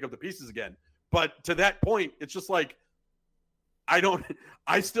able to pick up the pieces again. But to that point, it's just like I've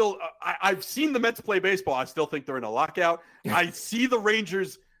seen the Mets play baseball. I still think they're in a lockout. I see the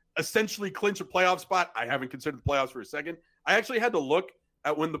Rangers essentially clinch a playoff spot. I haven't considered the playoffs for a second. I actually had to look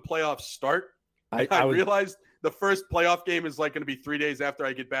at when the playoffs start. I realized the first playoff game is like going to be 3 days after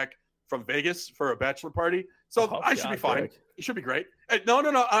I get back from Vegas for a bachelor party. So I should be fine. Greg. It should be great. No.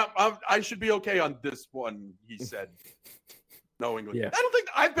 I should be okay on this one, he said. Knowingly. Yeah. I don't think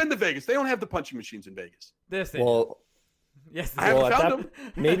I've been to Vegas. They don't have the punching machines in Vegas. Yes. I haven't found them.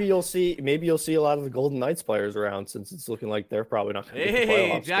 Maybe you'll see a lot of the Golden Knights players around since it's looking like they're probably not going to make the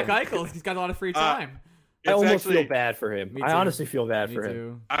playoffs. Jack Eichel, he's got a lot of free time. I almost feel bad for him. I honestly feel bad for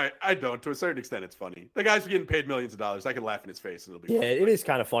him. I don't. To a certain extent, it's funny. The guy's getting paid millions of dollars. I can laugh in his face and it'll be fun. It is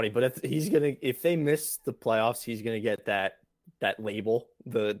kind of funny. But if they miss the playoffs, he's gonna get that label,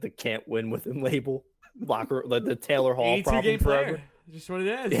 the can't win with him label, locker the Taylor Hall problem forever. Just what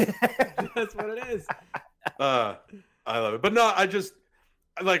it is. That's what it is. I love it. But no,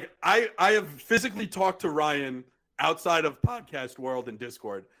 I have physically talked to Ryan outside of podcast world and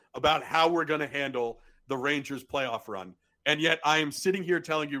Discord about how we're going to handle the Rangers playoff run. And yet I am sitting here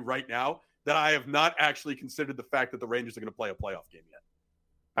telling you right now that I have not actually considered the fact that the Rangers are going to play a playoff game yet.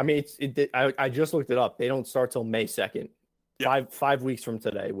 I mean, I just looked it up. They don't start till May 2nd. Yeah. 5 weeks from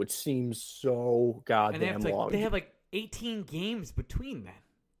today, which seems so goddamn long. They have like 18 games between then,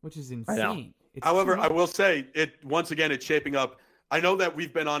 which is insane. However, I will say it once again. It's shaping up. I know that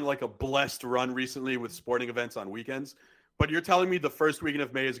we've been on like a blessed run recently with sporting events on weekends, but you're telling me the first weekend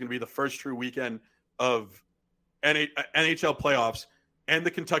of May is going to be the first true weekend of NHL playoffs and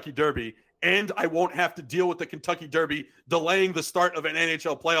the Kentucky Derby, and I won't have to deal with the Kentucky Derby delaying the start of an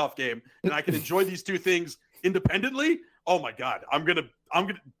NHL playoff game, and I can enjoy these two things independently. Oh my God, I'm gonna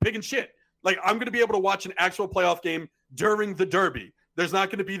pig and shit. Like, I'm gonna be able to watch an actual playoff game during the Derby. There's not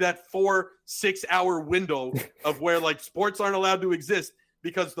going to be that 4-6 hour window of where like sports aren't allowed to exist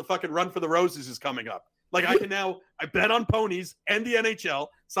because the fucking Run for the Roses is coming up. Like, I bet on ponies and the NHL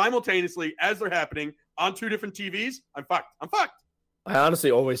simultaneously as they're happening on two different TVs. I'm fucked. I honestly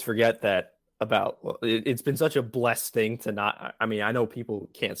always forget that it's been such a blessed thing to not, I mean, I know people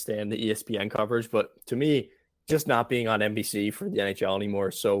can't stand the ESPN coverage, but to me, just not being on NBC for the NHL anymore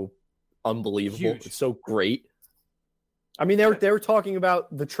is so unbelievable. Huge. It's so great. I mean, they were talking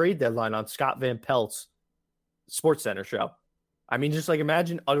about the trade deadline on Scott Van Pelt's SportsCenter show. I mean, just like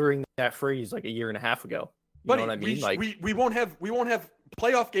imagine uttering that phrase like a year and a half ago. You know what I mean? We won't have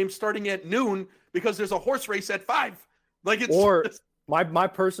playoff games starting at noon because there's a horse race at 5. Like, my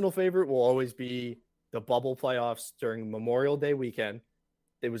personal favorite will always be the bubble playoffs during Memorial Day weekend.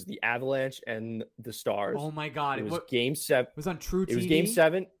 It was the Avalanche and the Stars. Oh my God! It was Game 7. It was on True TV. It was Game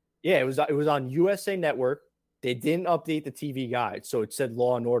 7. Yeah, it was on USA Network. They didn't update the TV guide, so it said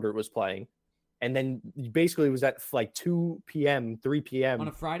Law and Order was playing. And then basically it was at like 2 p.m., 3 p.m. On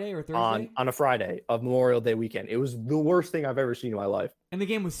a Friday or Thursday? On a Friday of Memorial Day weekend. It was the worst thing I've ever seen in my life. And the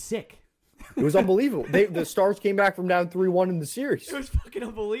game was sick. It was unbelievable. The Stars came back from down 3-1 in the series. It was fucking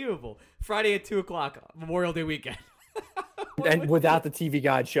unbelievable. Friday at 2 o'clock, Memorial Day weekend. And without the TV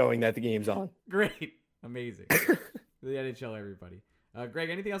guide showing that the game's on. Great. Amazing. The NHL, everybody. Greg,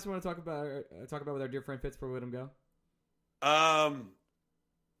 anything else you want to talk about with our dear friend Fitz before we let him go?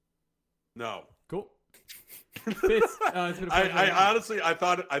 No. Cool. Fitz, it's been a pleasure. I honestly, I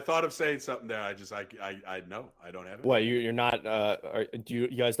thought of saying something there. I no, I don't have it. What, you're not, do you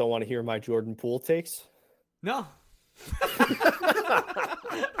guys don't want to hear my Jordan Poole takes? No.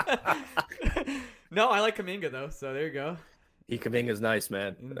 No, I like Kuminga though, so there you go. Kuminga's nice,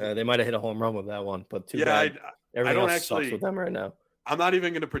 man. They might have hit a home run with that one, but too bad. Everything else sucks with them right now. I'm not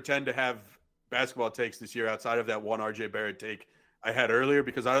even going to pretend to have basketball takes this year outside of that one RJ Barrett take I had earlier,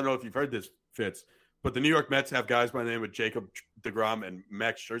 because I don't know if you've heard this, Fitz, but the New York Mets have guys by the name of Jacob deGrom and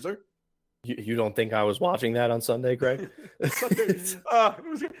Max Scherzer. You don't think I was watching that on Sunday, Greg?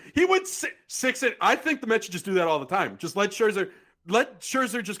 He went six. I think the Mets should just do that all the time. Just let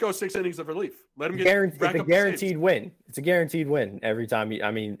Scherzer just go 6 innings of relief. Let him get it's a guaranteed win. It's a guaranteed win every time.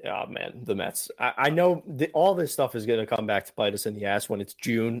 Oh man, the Mets. I know all this stuff is going to come back to bite us in the ass when it's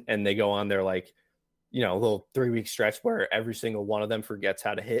June and they go on their little 3-week stretch where every single one of them forgets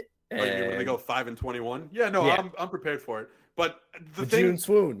how to hit. And when they go 5-21. Yeah, no, yeah. I'm prepared for it. But the thing, June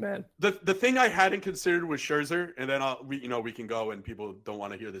swoon, man. The thing I hadn't considered was Scherzer, and then we can go, and people don't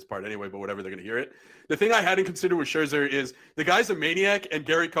want to hear this part anyway, but whatever, they're going to hear it. The thing I hadn't considered with Scherzer is the guy's a maniac, and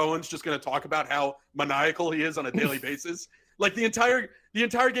Gary Cohen's just going to talk about how maniacal he is on a daily basis. Like the entire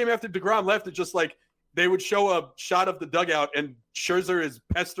game after DeGrom left, it's just like they would show a shot of the dugout, and Scherzer is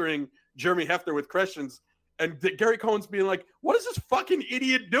pestering Jeremy Hefner with questions, and Gary Cohen's being like, "What is this fucking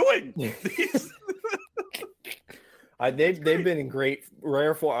idiot doing?" They've been in great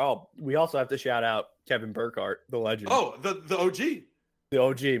rare form. Oh, we also have to shout out Kevin Burkhardt, the legend. Oh, the OG. The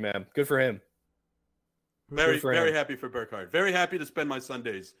OG, man. Good for him. Very happy for Burkhardt. Very happy to spend my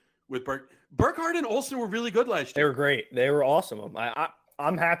Sundays with Burkhardt and Olsen were really good last year. They were great. They were awesome.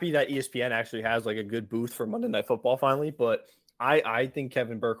 I'm happy that ESPN actually has like a good booth for Monday Night Football finally, but I think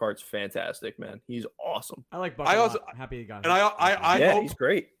Kevin Burkhardt's fantastic, man. He's awesome. I like Burkhardt. I'm happy he got him. And I hope, he's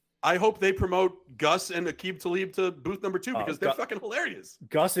great. I hope they promote Gus and Aqib Talib to booth number 2 because they're fucking hilarious.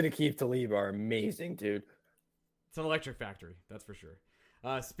 Gus and Aqib Talib are amazing, dude. It's an electric factory, that's for sure.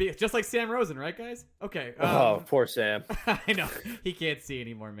 Just like Sam Rosen, right, guys? Okay. Poor Sam. I know he can't see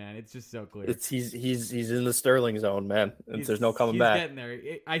anymore, man. It's just so clear. He's in the Sterling zone, man. There's no coming back. He's getting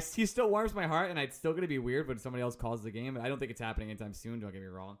there. He still warms my heart, and it's still gonna be weird when somebody else calls the game. I don't think it's happening anytime soon. Don't get me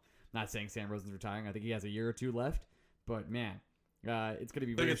wrong. I'm not saying Sam Rosen's retiring. I think he has a year or 2 left. But man, it's gonna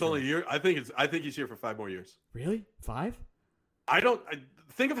be. I think it's only a year. I think he's here for 5 more years. Really? 5? I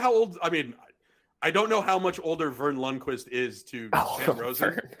think of how old. I mean, I don't know how much older Vern Lundquist is to Sam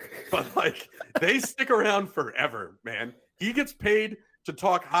Rosen, but they stick around forever, man. He gets paid to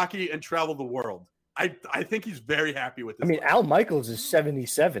talk hockey and travel the world. I think he's very happy with this. I mean, Al Michaels is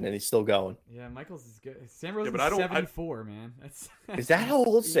 77 and he's still going. Yeah, Michaels is good. Sam Rosen's 74, man. Is that how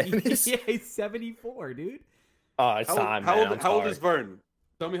old Sam is? Yeah, he's 74, dude. Oh, it's time. How old is Vern?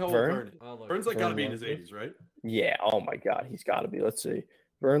 Tell me how old Vern? Vern is. Vern's like got to be in his 80s, right? Yeah. Oh my God, he's got to be. Let's see.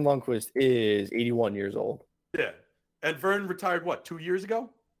 Vern Lundquist is 81 years old. Yeah. And Vern retired, what, 2 years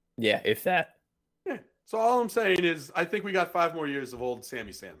ago? Yeah, if that. Yeah. So all I'm saying is I think we got 5 more years of old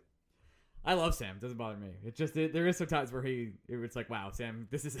Sammy Sam. I love Sam. Doesn't bother me. It just there is some times where it's like, wow, Sam,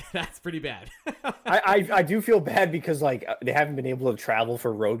 that's pretty bad. I do feel bad because like they haven't been able to travel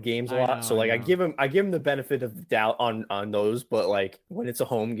for road games a lot. So like I give him the benefit of the doubt on those, but like when it's a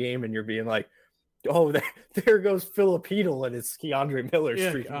home game and you're being like, oh, there goes Filipino and it's Keandre Miller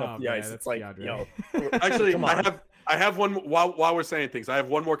streaking up the ice. It's like, yo. Actually, I have one while we're saying things. I have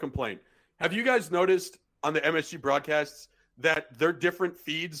one more complaint. Have you guys noticed on the MSG broadcasts that their different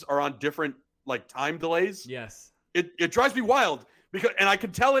feeds are on different like time delays? Yes. It drives me wild and I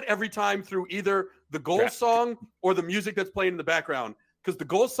can tell it every time through either the goal song or the music that's playing in the background, because the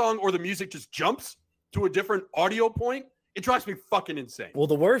goal song or the music just jumps to a different audio point. It drives me fucking insane. Well,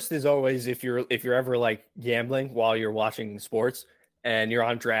 the worst is always if you're ever like gambling while you're watching sports and you're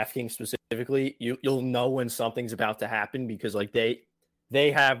on DraftKings specifically, you'll know when something's about to happen because like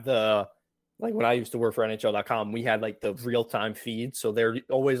they have the, like when I used to work for NHL.com, we had like the real-time feed. So they're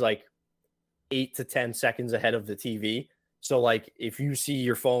always like 8 to 10 seconds ahead of the TV. So like if you see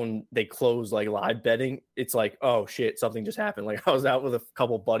your phone, they close like live betting, it's like, oh shit, something just happened. Like I was out with a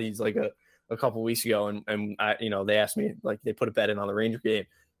couple buddies like a couple weeks ago and I, they asked me, like they put a bet in on the Ranger game.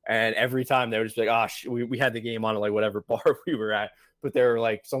 And every time they would just be like, we had the game on at like whatever bar we were at. But they were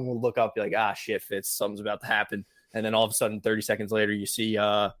like, someone would look up, be like, shit, Fitz, something's about to happen. And then all of a sudden, 30 seconds later, you see,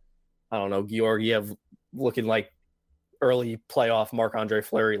 I don't know, Georgiev looking like early playoff Marc-Andre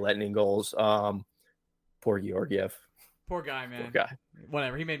Fleury letting in goals. Poor Georgiev. Poor guy, man. Poor guy.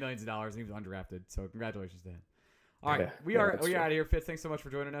 Whatever. He made millions of dollars and he was undrafted. So congratulations to him. All right. Yeah, we are out of here. Fitz, thanks so much for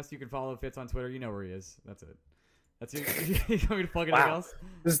joining us. You can follow Fitz on Twitter. You know where he is. That's it. That's you. You want me to plug anything else?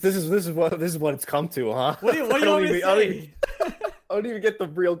 This is what it's come to, huh? What do you want me to say? I don't even get the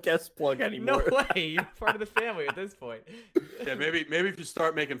real guest plug anymore. No way. You're part of the family at this point. Yeah, maybe if you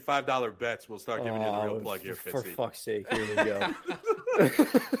start making $5 bets, we'll start giving you the real plug here, Fitzy. For fuck's sake, here we go.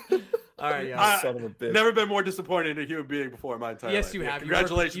 All right, yeah. Son of a bitch. Never been more disappointed in a human being before in my entire life. Yes, you have.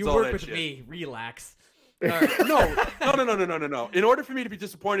 Congratulations, you work with me. Relax. All right. No. In order for me to be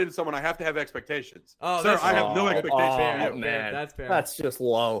disappointed in someone, I have to have expectations. Oh, sir, I have no expectations. Fair, man, that's fair. That's just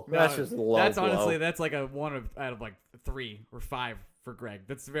low. That's just low. That's honestly, that's like a 1 out of like 3 or 5 for Greg.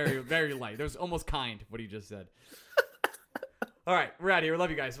 That's very, very light. That was almost kind what he just said. All right, we're out of here. Love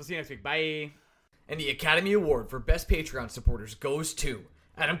you guys. We'll see you next week. Bye. And the Academy Award for Best Patreon supporters goes to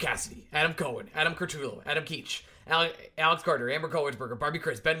Adam Cassidy, Adam Cohen, Adam Curtulo, Adam Keach, Alex Carter, Amber Cohensberger, Barbie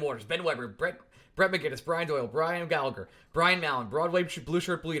Chris, Ben Waters, Ben Weber, Brett McGinnis, Brian Doyle, Brian Gallagher, Brian Mallon, Broadway Blue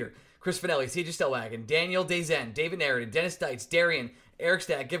Shirt Bleeder, Chris Finelli, CJ Stellwagen, Daniel Dazen, David Narradin, Dennis Deitz, Darian, Eric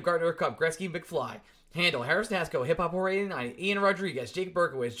Stack, Give Gardner a Cup, Gretzky McFly, Handel, Harris Nasco, Hip Hop Horror 89, Ian Rodriguez, Jake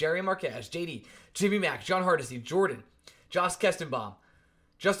Berkowitz, Jerry Marquez, JD, Jimmy Mack, John Hardesty, Jordan, Josh Kestenbaum,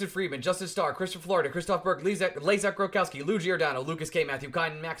 Justin Friedman, Justin Starr, Christopher Florida, Christoph Burke, Lazak Grokowski, Lou Giordano, Lucas K, Matthew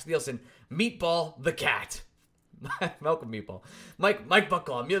Kine, Max Nielsen, Meatball the Cat, Malcolm Meatball, Mike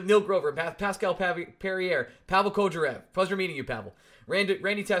Bucklaw, Neil Grover, Pascal Perrier, Pavel Kojarev. Pleasure meeting you, Pavel. Randy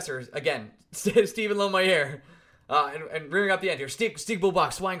Tesser, again, Stephen Lomayer, and ringing up the end here, Steve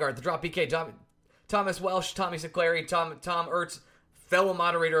Bullbox, Swingard, The Drop BK, Thomas Welsh, Tommy Sinclair, Tom Ertz, fellow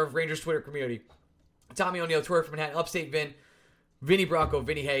moderator of Rangers Twitter community, Tommy O'Neill, Twitter from Manhattan, Upstate Vin, Vinny Bracco,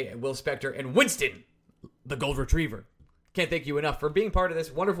 Vinny Hay, Will Spector, and Winston, the Gold Retriever. Can't thank you enough for being part of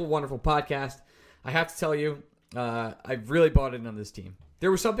this wonderful, wonderful podcast. I have to tell you, I've really bought in on this team.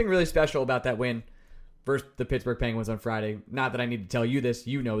 There was something really special about that win versus the Pittsburgh Penguins on Friday. Not that I need to tell you this,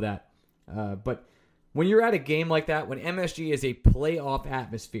 you know that. But when you're at a game like that, when MSG is a playoff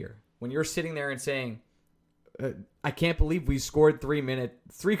atmosphere, when you're sitting there and saying, I can't believe we scored 3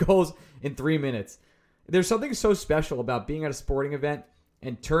 goals in 3 minutes. There's something so special about being at a sporting event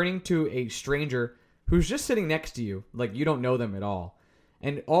and turning to a stranger who's just sitting next to you, like you don't know them at all.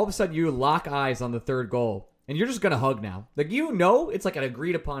 And all of a sudden you lock eyes on the third goal and you're just going to hug now. Like, it's like an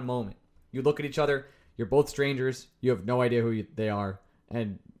agreed upon moment. You look at each other, you're both strangers, you have no idea who they are.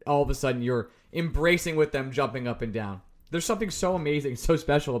 And all of a sudden you're embracing with them, jumping up and down. There's something so amazing, so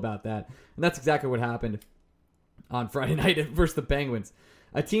special about that. And that's exactly what happened on Friday night versus the Penguins.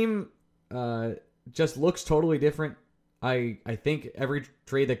 A team just looks totally different. I think every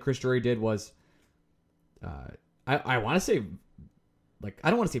trade that Chris Drury did was, I want to say, like, I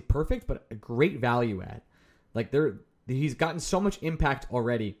don't want to say perfect, but a great value add. Like, he's gotten so much impact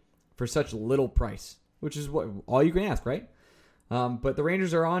already for such little price, which is all you can ask, right? But the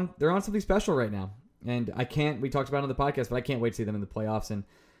Rangers they're on something special right now. And we talked about it on the podcast, but I can't wait to see them in the playoffs. And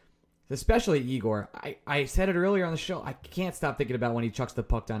especially Igor. I said it earlier on the show. I can't stop thinking about when he chucks the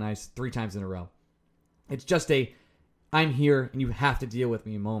puck down ice 3 times in a row. It's just I'm here and you have to deal with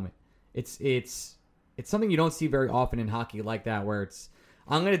me moment. It's something you don't see very often in hockey like that, where it's,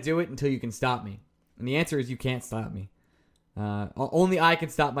 I'm going to do it until you can stop me. And the answer is you can't stop me. Only I can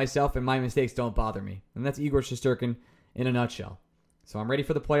stop myself, and my mistakes don't bother me. And that's Igor Shesterkin in a nutshell. So I'm ready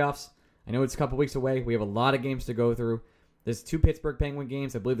for the playoffs. I know it's a couple weeks away. We have a lot of games to go through. There's 2 Pittsburgh Penguin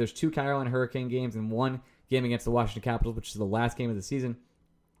games. I believe there's 2 Carolina Hurricane games and 1 game against the Washington Capitals, which is the last game of the season,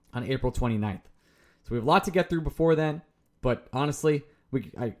 on April 29th. So we have a lot to get through before then. But honestly,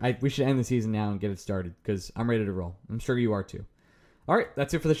 we should end the season now and get it started because I'm ready to roll. I'm sure you are too. All right,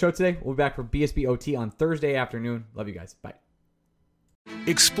 that's it for the show today. We'll be back for BSB OT on Thursday afternoon. Love you guys. Bye.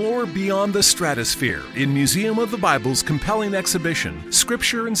 Explore beyond the stratosphere in Museum of the Bible's compelling exhibition,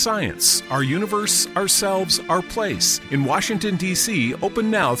 Scripture and Science, Our Universe, Ourselves, Our Place, in Washington, D.C.,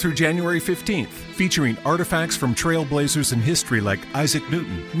 open now through January 15th, featuring artifacts from trailblazers in history like Isaac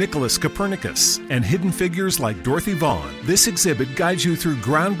Newton, Nicholas Copernicus, and hidden figures like Dorothy Vaughan. This exhibit guides you through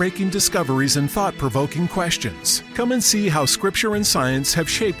groundbreaking discoveries and thought-provoking questions. Come and see how Scripture and Science have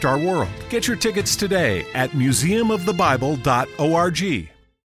shaped our world. Get your tickets today at museumofthebible.org.